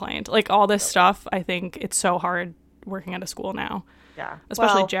parent complained. Like, all this stuff, I think it's so hard working at a school now. Yeah.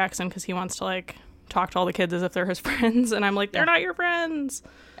 Especially Jackson, because he wants to, like, talk to all the kids as if they're his friends, and I'm like, they're not your friends.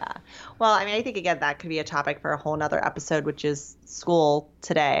 Yeah. Well, I mean, I think, again, that could be a topic for a whole nother episode, which is school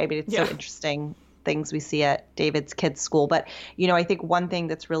today. I mean, it's so interesting, things we see at David's kids' school. But, you know, I think one thing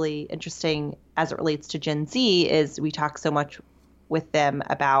that's really interesting as it relates to Gen Z is we talk so much with them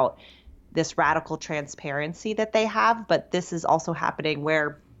about this radical transparency that they have, but this is also happening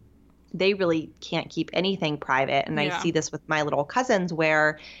where they really can't keep anything private. And I see this with my little cousins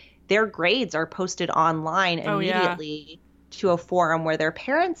where their grades are posted online immediately to a forum where their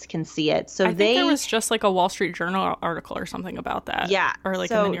parents can see it. So I think there was just, like, a Wall Street Journal article or something about that. Yeah. Or, like,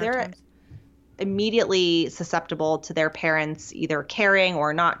 so in the New York Times. Immediately susceptible to their parents either caring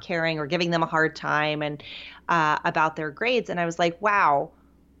or not caring or giving them a hard time and about their grades. And I was like, wow,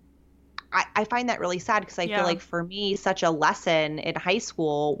 I find that really sad because I feel like for me, such a lesson in high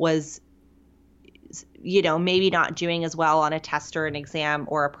school was, you know, maybe not doing as well on a test or an exam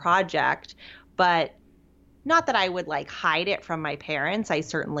or a project, but not that I would, like, hide it from my parents. I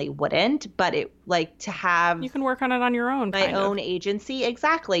certainly wouldn't, but it, like, to have, you can work on it on your own, my own agency,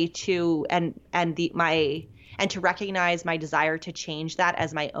 exactly, to to recognize my desire to change that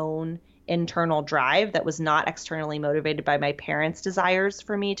as my own internal drive that was not externally motivated by my parents' desires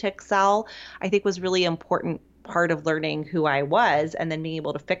for me to excel, I think was really important part of learning who I was, and then being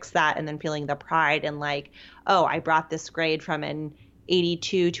able to fix that, and then feeling the pride and, like, oh, I brought this grade from an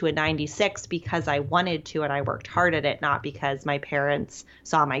 82 to a 96 because I wanted to and I worked hard at it, not because my parents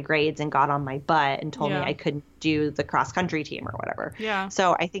saw my grades and got on my butt and told me I couldn't do the cross country team or whatever. Yeah.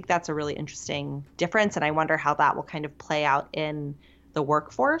 So I think that's a really interesting difference, and I wonder how that will kind of play out in the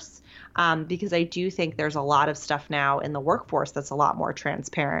workforce, because I do think there's a lot of stuff now in the workforce that's a lot more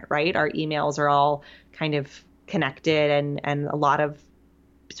transparent, right? Our emails are all kind of connected, and a lot of,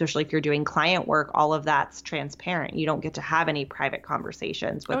 especially if you're doing client work, all of that's transparent. You don't get to have any private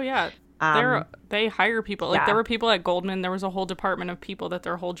conversations with. Oh yeah. They hire people. Like, there were people at Goldman, there was a whole department of people that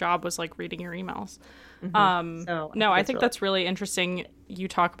their whole job was, like, reading your emails. I think that's really interesting. You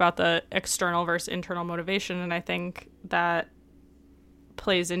talk about the external versus internal motivation, and I think that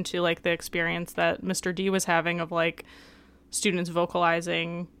plays into, like, the experience that Mr. D was having of, like, students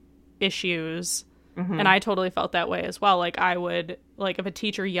vocalizing issues. And I totally felt that way as well. Like, I would, like, if a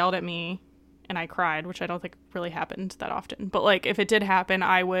teacher yelled at me and I cried, which I don't think really happened that often. But like if it did happen,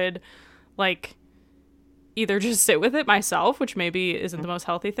 I would like either just sit with it myself, which maybe isn't the most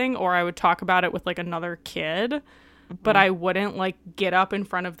healthy thing, or I would talk about it with like another kid. But I wouldn't like get up in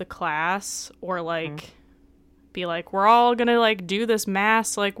front of the class or like be like, we're all gonna like do this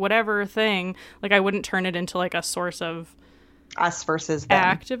mass like whatever thing. Like I wouldn't turn it into like a source of us versus them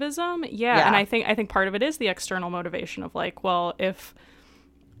activism. Yeah. And I think part of it is the external motivation of like, well, if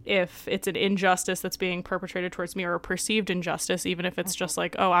it's an injustice that's being perpetrated towards me or a perceived injustice, even if it's just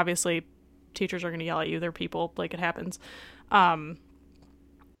like, oh, obviously teachers are going to yell at you, they're people, like it happens.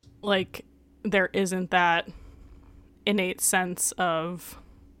 Like there isn't that innate sense of,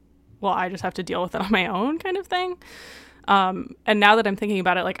 well, I just have to deal with it on my own kind of thing. And now that I'm thinking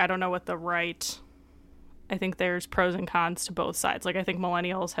about it, like, I don't know what I think there's pros and cons to both sides. Like, I think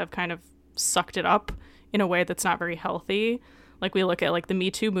millennials have kind of sucked it up in a way that's not very healthy. Like, we look at, like, the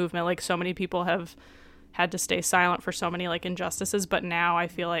Me Too movement, like, so many people have had to stay silent for so many, like, injustices. But now I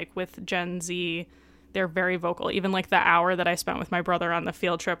feel like with Gen Z, they're very vocal. Even, like, the hour that I spent with my brother on the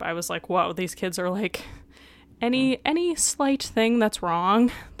field trip, I was like, whoa, these kids are, like, any slight thing that's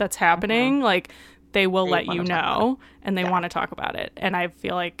wrong that's happening, like, they will let you know, and they want to talk about it. And I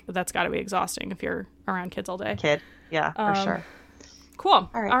feel like that's got to be exhausting if you're around kids all day. Yeah, for sure. Cool.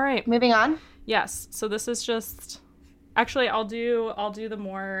 All right. Moving on. Yes. So this is just, actually, I'll do the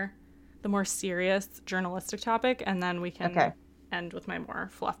more serious journalistic topic, and then we can end with my more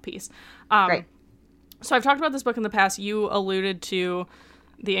fluff piece. Great. So I've talked about this book in the past. You alluded to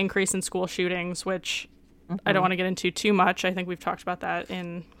the increase in school shootings, which I don't want to get into too much. I think we've talked about that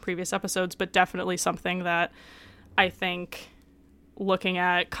in previous episodes, but definitely something that I think, looking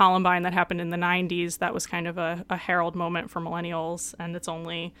at Columbine that happened in the 90s, that was kind of a herald moment for millennials, and it's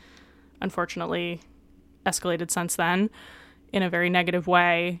only, unfortunately, escalated since then in a very negative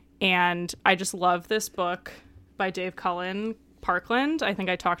way. And I just love this book by Dave Cullen, Parkland. I think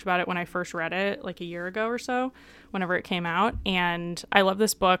I talked about it when I first read it like a year ago or so, whenever it came out. And I love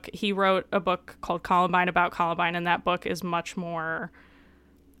this book. He wrote a book called Columbine about Columbine, and that book is much more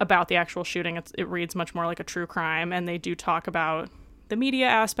about the actual shooting. It reads much more like a true crime, and they do talk about the media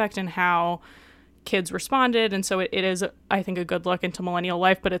aspect and how kids responded. And so it is, I think, a good look into millennial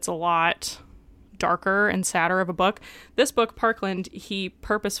life, but it's a lot darker and sadder of a book. This book, Parkland, he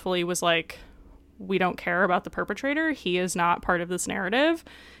purposefully was like, we don't care about the perpetrator. He is not part of this narrative.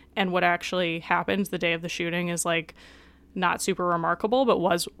 And what actually happened the day of the shooting is like not super remarkable, but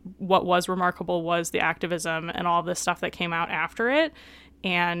what was remarkable was the activism and all of this stuff that came out after it.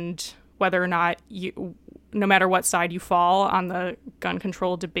 And whether or not no matter what side you fall on the gun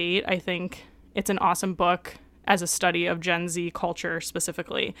control debate, I think it's an awesome book as a study of Gen Z culture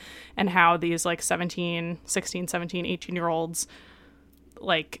specifically, and how these like 16, 17, 18-year-olds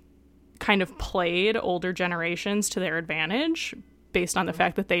like kind of played older generations to their advantage based on the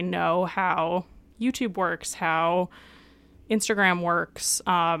fact that they know how YouTube works, how Instagram works,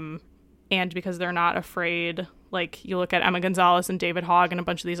 and because they're not afraid. Like, you look at Emma Gonzalez and David Hogg and a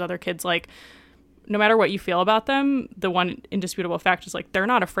bunch of these other kids, like, no matter what you feel about them, the one indisputable fact is, like, they're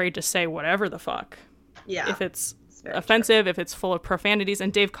not afraid to say whatever the fuck. Yeah. If it's offensive, if it's full of profanities.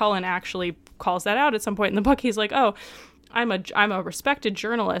 And Dave Cullen actually calls that out at some point in the book. He's like, oh, I'm a respected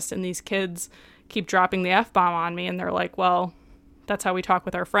journalist, and these kids keep dropping the F-bomb on me. And they're like, well, that's how we talk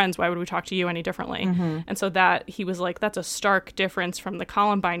with our friends. Why would we talk to you any differently? And so that, he was like, that's a stark difference from the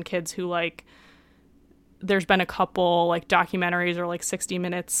Columbine kids who, like, there's been a couple like documentaries or like 60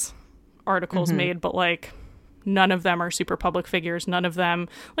 Minutes articles made, but like none of them are super public figures. None of them,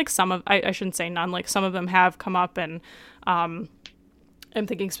 like I shouldn't say none, like some of them have come up, and I'm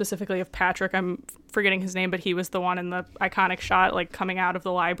thinking specifically of Patrick. I'm forgetting his name, but he was the one in the iconic shot like coming out of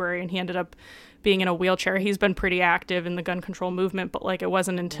the library, and he ended up being in a wheelchair. He's been pretty active in the gun control movement, but like it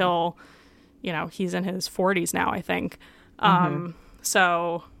wasn't until, he's in his 40s now, I think.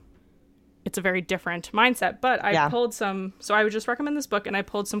 So it's a very different mindset, but I pulled some, so I would just recommend this book, and I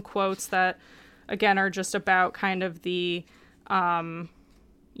pulled some quotes that, again, are just about kind of the,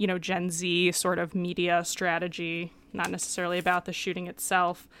 Gen Z sort of media strategy, not necessarily about the shooting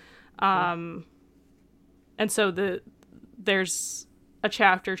itself. And so there's a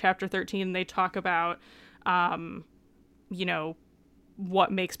chapter 13, they talk about,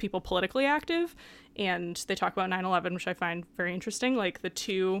 what makes people politically active, and they talk about 9/11, which I find very interesting. Like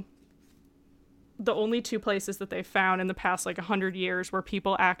the only two places that they found in the past like 100 years where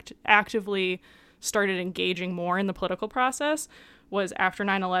people actively started engaging more in the political process was after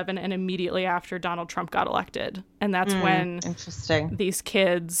 9/11 and immediately after Donald Trump got elected. And that's when interesting. These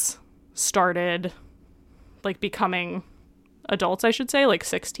kids started like becoming adults, I should say, like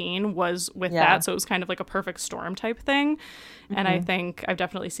 16, was with that. So it was kind of like a perfect storm type thing. And I think I've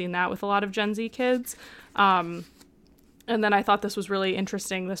definitely seen that with a lot of Gen Z kids. And then I thought this was really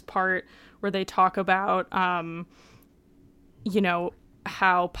interesting, this part where they talk about, you know,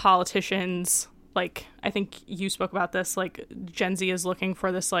 how politicians, like, I think you spoke about this, like Gen Z is looking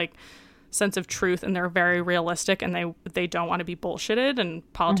for this like sense of truth, and they're very realistic, and they don't want to be bullshitted,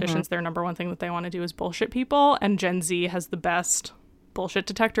 and politicians, their number one thing that they want to do is bullshit people, and Gen Z has the best bullshit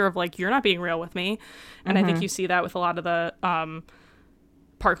detector of like, you're not being real with me. And I think you see that with a lot of the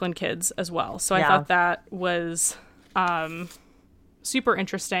Parkland kids as well. So I thought that was super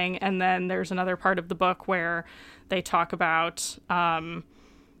interesting. And then there's another part of the book where they talk about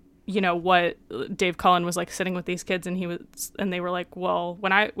you know, what Dave Cullen was like sitting with these kids, and they were like, well,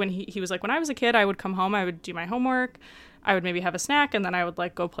 he was like, when I was a kid, I would come home, I would do my homework, I would maybe have a snack, and then I would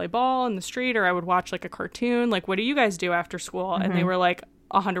like go play ball in the street, or I would watch like a cartoon. Like, what do you guys do after school? And they were like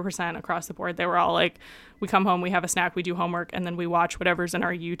 100% across the board. They were all like, we come home, we have a snack, we do homework, and then we watch whatever's in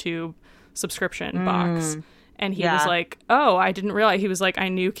our YouTube subscription box. And he was like, oh, I didn't realize. He was like, I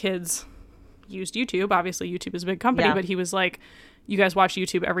knew kids used YouTube. Obviously, YouTube is a big company, but he was like, you guys watch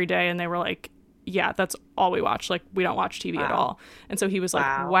YouTube every day? And they were like, yeah, that's all we watch. Like, we don't watch TV at all. And so he was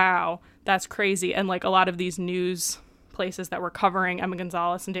like, wow, that's crazy. And like a lot of these news places that were covering Emma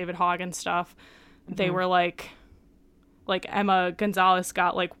Gonzalez and David Hogg and stuff, they were like Emma Gonzalez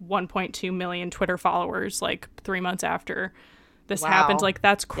got like 1.2 million Twitter followers like 3 months after this happened. Like,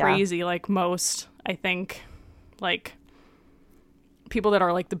 that's crazy. Like, most, I think, like people that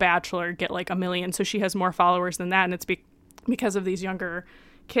are like The Bachelor get like 1 million. So she has more followers than that. And it's because of these younger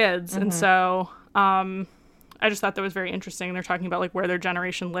kids. And so I just thought that was very interesting. They're talking about like where their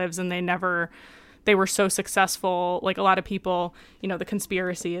generation lives, and they were so successful. Like, a lot of people, you know, the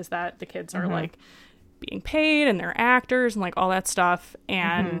conspiracy is that the kids are like being paid and they're actors and like all that stuff.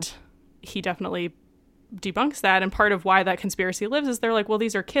 And he definitely debunks that. And part of why that conspiracy lives is they're like, well,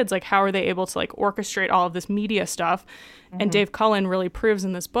 these are kids. Like, how are they able to like orchestrate all of this media stuff? And Dave Cullen really proves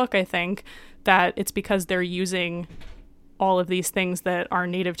in this book, I think, that it's because they're using all of these things that are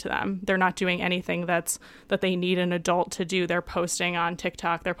native to them. They're not doing anything that they need an adult to do. They're posting on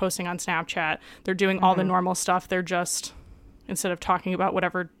TikTok. They're posting on Snapchat. They're doing all the normal stuff. They're just, instead of talking about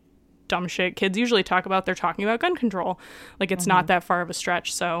whatever dumb shit kids usually talk about, they're talking about gun control. Like, it's not that far of a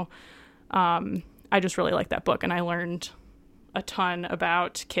stretch. So I just really like that book, and I learned a ton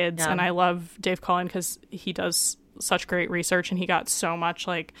about kids. And I love Dave Cullen because he does such great research, and he got so much,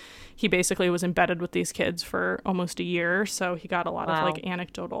 like, he basically was embedded with these kids for almost a year, so he got a lot of like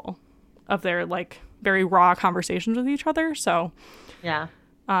anecdotal of their like very raw conversations with each other. So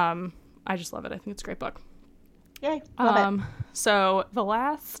I just love it. I think it's a great book. Yay, love it. So the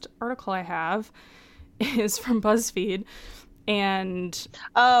last article I have is from BuzzFeed, and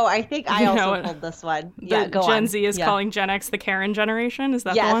I think I also pulled this one. Yeah, go Gen on. Z is calling Gen X the Karen generation. Is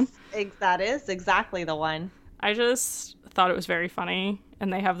that the one? Yes, that is exactly the one. I just thought it was very funny,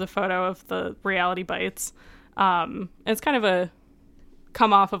 and they have the photo of the Reality Bites. It's kind of a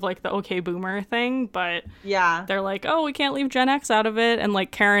come off of like the okay boomer thing, but they're like, oh, we can't leave Gen X out of it. And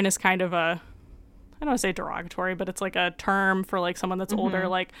like Karen is kind of I don't want to say derogatory, but it's like a term for like someone that's older,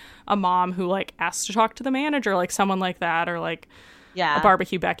 like a mom who like asks to talk to the manager, like someone like that, or like a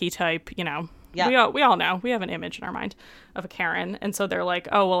barbecue Becky type, you know. We all know, we have an image in our mind of a Karen. And so they're like,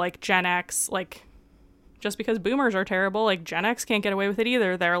 oh, well, like Gen X, like, just because boomers are terrible, like Gen X can't get away with it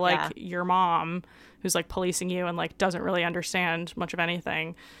either. They're like your mom who's like policing you and like doesn't really understand much of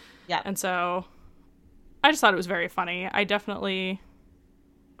anything. Yeah. And so I just thought it was very funny. I definitely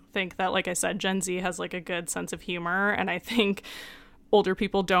think that, like I said, Gen Z has like a good sense of humor, and I think older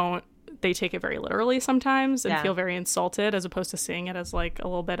people they take it very literally sometimes and feel very insulted, as opposed to seeing it as like a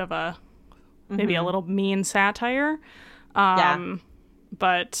little bit of a maybe a little mean satire.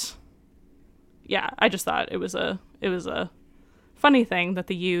 But yeah, I just thought it was a funny thing that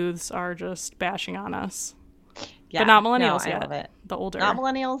the youths are just bashing on us. Yeah, but not millennials yet. Love it. The older. Not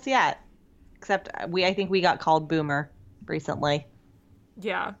millennials yet. Except I think we got called boomer recently.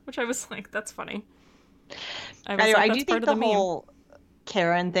 Yeah, which I was like, that's funny. I do think the whole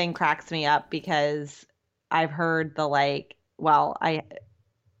Karen thing cracks me up, because I've heard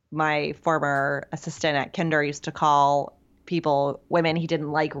my former assistant at Kinder used to call women he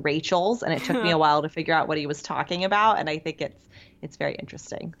didn't like Rachels, and it took me a while to figure out what he was talking about, and I think it's very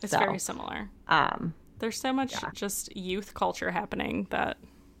interesting. It's very similar. There's so much just youth culture happening that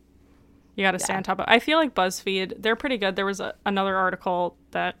you got to stay on top of. I feel like BuzzFeed, they're pretty good. There was another article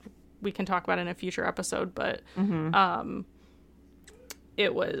that we can talk about in a future episode, but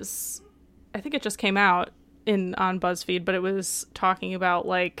it was, I think it just came out, on BuzzFeed, but it was talking about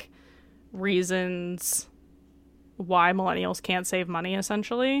like reasons why millennials can't save money,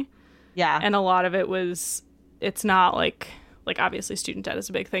 essentially. Yeah. And a lot of it was, it's not like obviously student debt is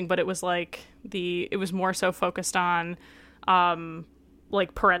a big thing, but it was like it was more so focused on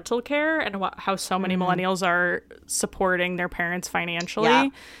like parental care and how so many millennials are supporting their parents financially. Yeah.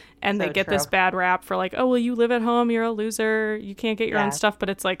 And so they get this bad rap for like, oh, well, you live at home, you're a loser, you can't get your own stuff. But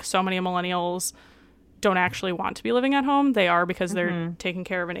it's like so many millennials don't actually want to be living at home. They are because they're taking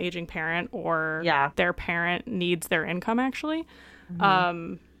care of an aging parent, or their parent needs their income, actually.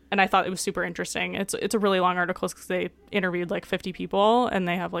 And I thought it was super interesting. It's a really long article because they interviewed like 50 people and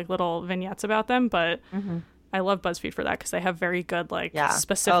they have like little vignettes about them. But I love BuzzFeed for that because they have very good like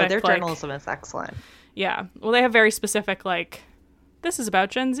specific. Oh, their journalism is excellent. Yeah. Well, they have very specific like, this is about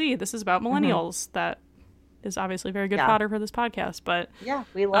Gen Z. This is about millennials. That is obviously very good fodder for this podcast. But yeah,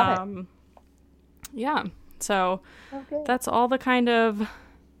 we love it. Yeah. So that's all the kind of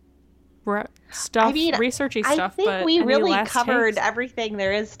stuff, researchy stuff. I think we really covered everything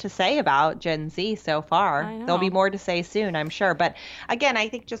there is to say about Gen Z so far. There'll be more to say soon, I'm sure. But again, I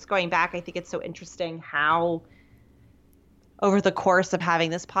think just going back, I think it's so interesting how over the course of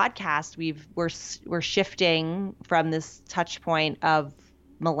having this podcast, we're shifting from this touch point of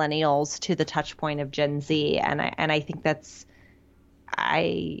millennials to the touch point of Gen Z, and I think that's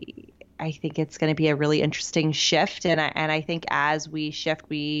I think it's going to be a really interesting shift, and I think as we shift,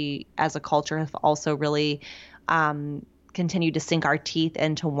 we as a culture have also really continued to sink our teeth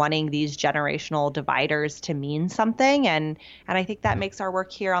into wanting these generational dividers to mean something, and I think that makes our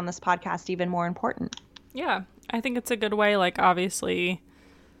work here on this podcast even more important. Yeah, I think it's a good way. Like, obviously,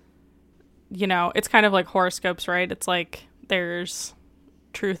 you know, it's kind of like horoscopes, right? It's like there's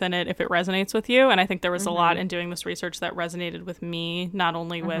truth in it if it resonates with you. And I think there was a lot in doing this research that resonated with me, not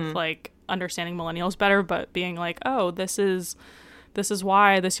only with like understanding millennials better, but being like, oh, this is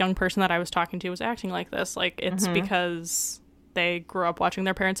why this young person that I was talking to was acting like this. Like, it's because they grew up watching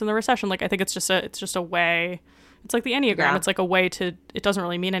their parents in the recession. Like, I think it's just a way. It's like the Enneagram. Yeah. It's like a way to, it doesn't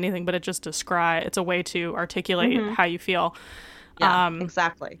really mean anything, but it just it's a way to articulate how you feel. Yeah,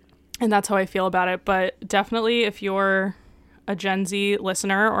 exactly. And that's how I feel about it. But definitely if you're a Gen Z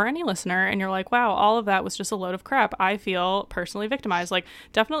listener or any listener and you're like, wow, all of that was just a load of crap, I feel personally victimized, like,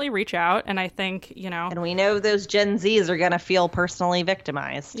 definitely reach out. And I think, you know, and we know those Gen Zs are going to feel personally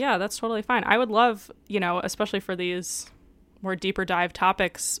victimized. Yeah, that's totally fine. I would love, you know, especially for these more deeper dive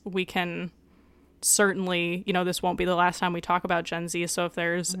topics, we can certainly, you know, this won't be the last time we talk about Gen Z. So if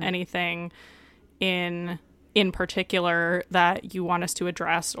there's anything in particular that you want us to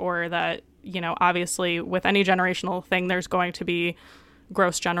address, or that, you know, obviously with any generational thing, there's going to be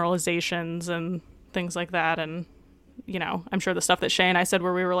gross generalizations and things like that. And, you know, I'm sure the stuff that Shay and I said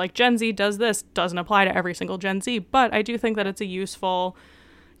where we were like, Gen Z does this, doesn't apply to every single Gen Z. But I do think that it's a useful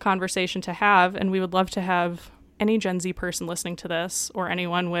conversation to have. And we would love to have any Gen Z person listening to this, or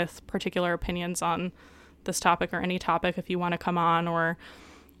anyone with particular opinions on this topic or any topic, if you want to come on or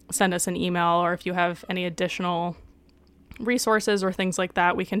send us an email, or if you have any additional resources or things like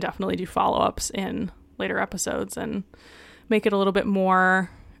that, we can definitely do follow-ups in later episodes and make it a little bit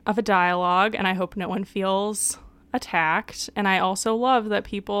more of a dialogue. And I hope no one feels attacked. And I also love that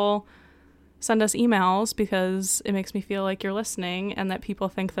people send us emails, because it makes me feel like you're listening and that people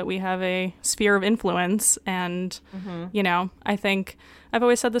think that we have a sphere of influence. And, you know, I think I've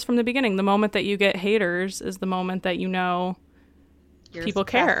always said this from the beginning, the moment that you get haters is the moment that, you know, people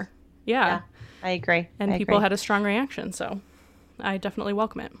care. Yeah, I agree. And people had a strong reaction. So I definitely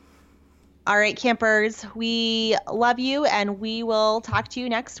welcome it. All right, campers, we love you, and we will talk to you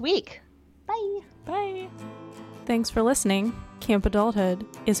next week. Bye. Bye. Thanks for listening. Camp Adulthood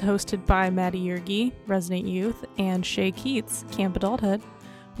is hosted by Maddie Yergi, Resident Youth, and Shay Keats, Camp Adulthood.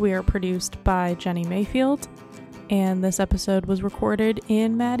 We are produced by Jenny Mayfield, and this episode was recorded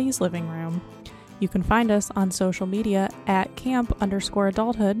in Maddie's living room. You can find us on social media at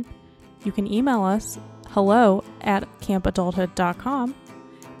camp_adulthood. You can email us hello@campadulthood.com,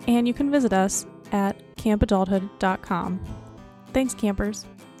 and you can visit us at campadulthood.com. Thanks, campers.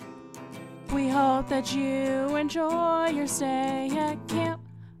 We hope that you enjoy your stay at Camp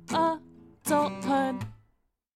Adulthood.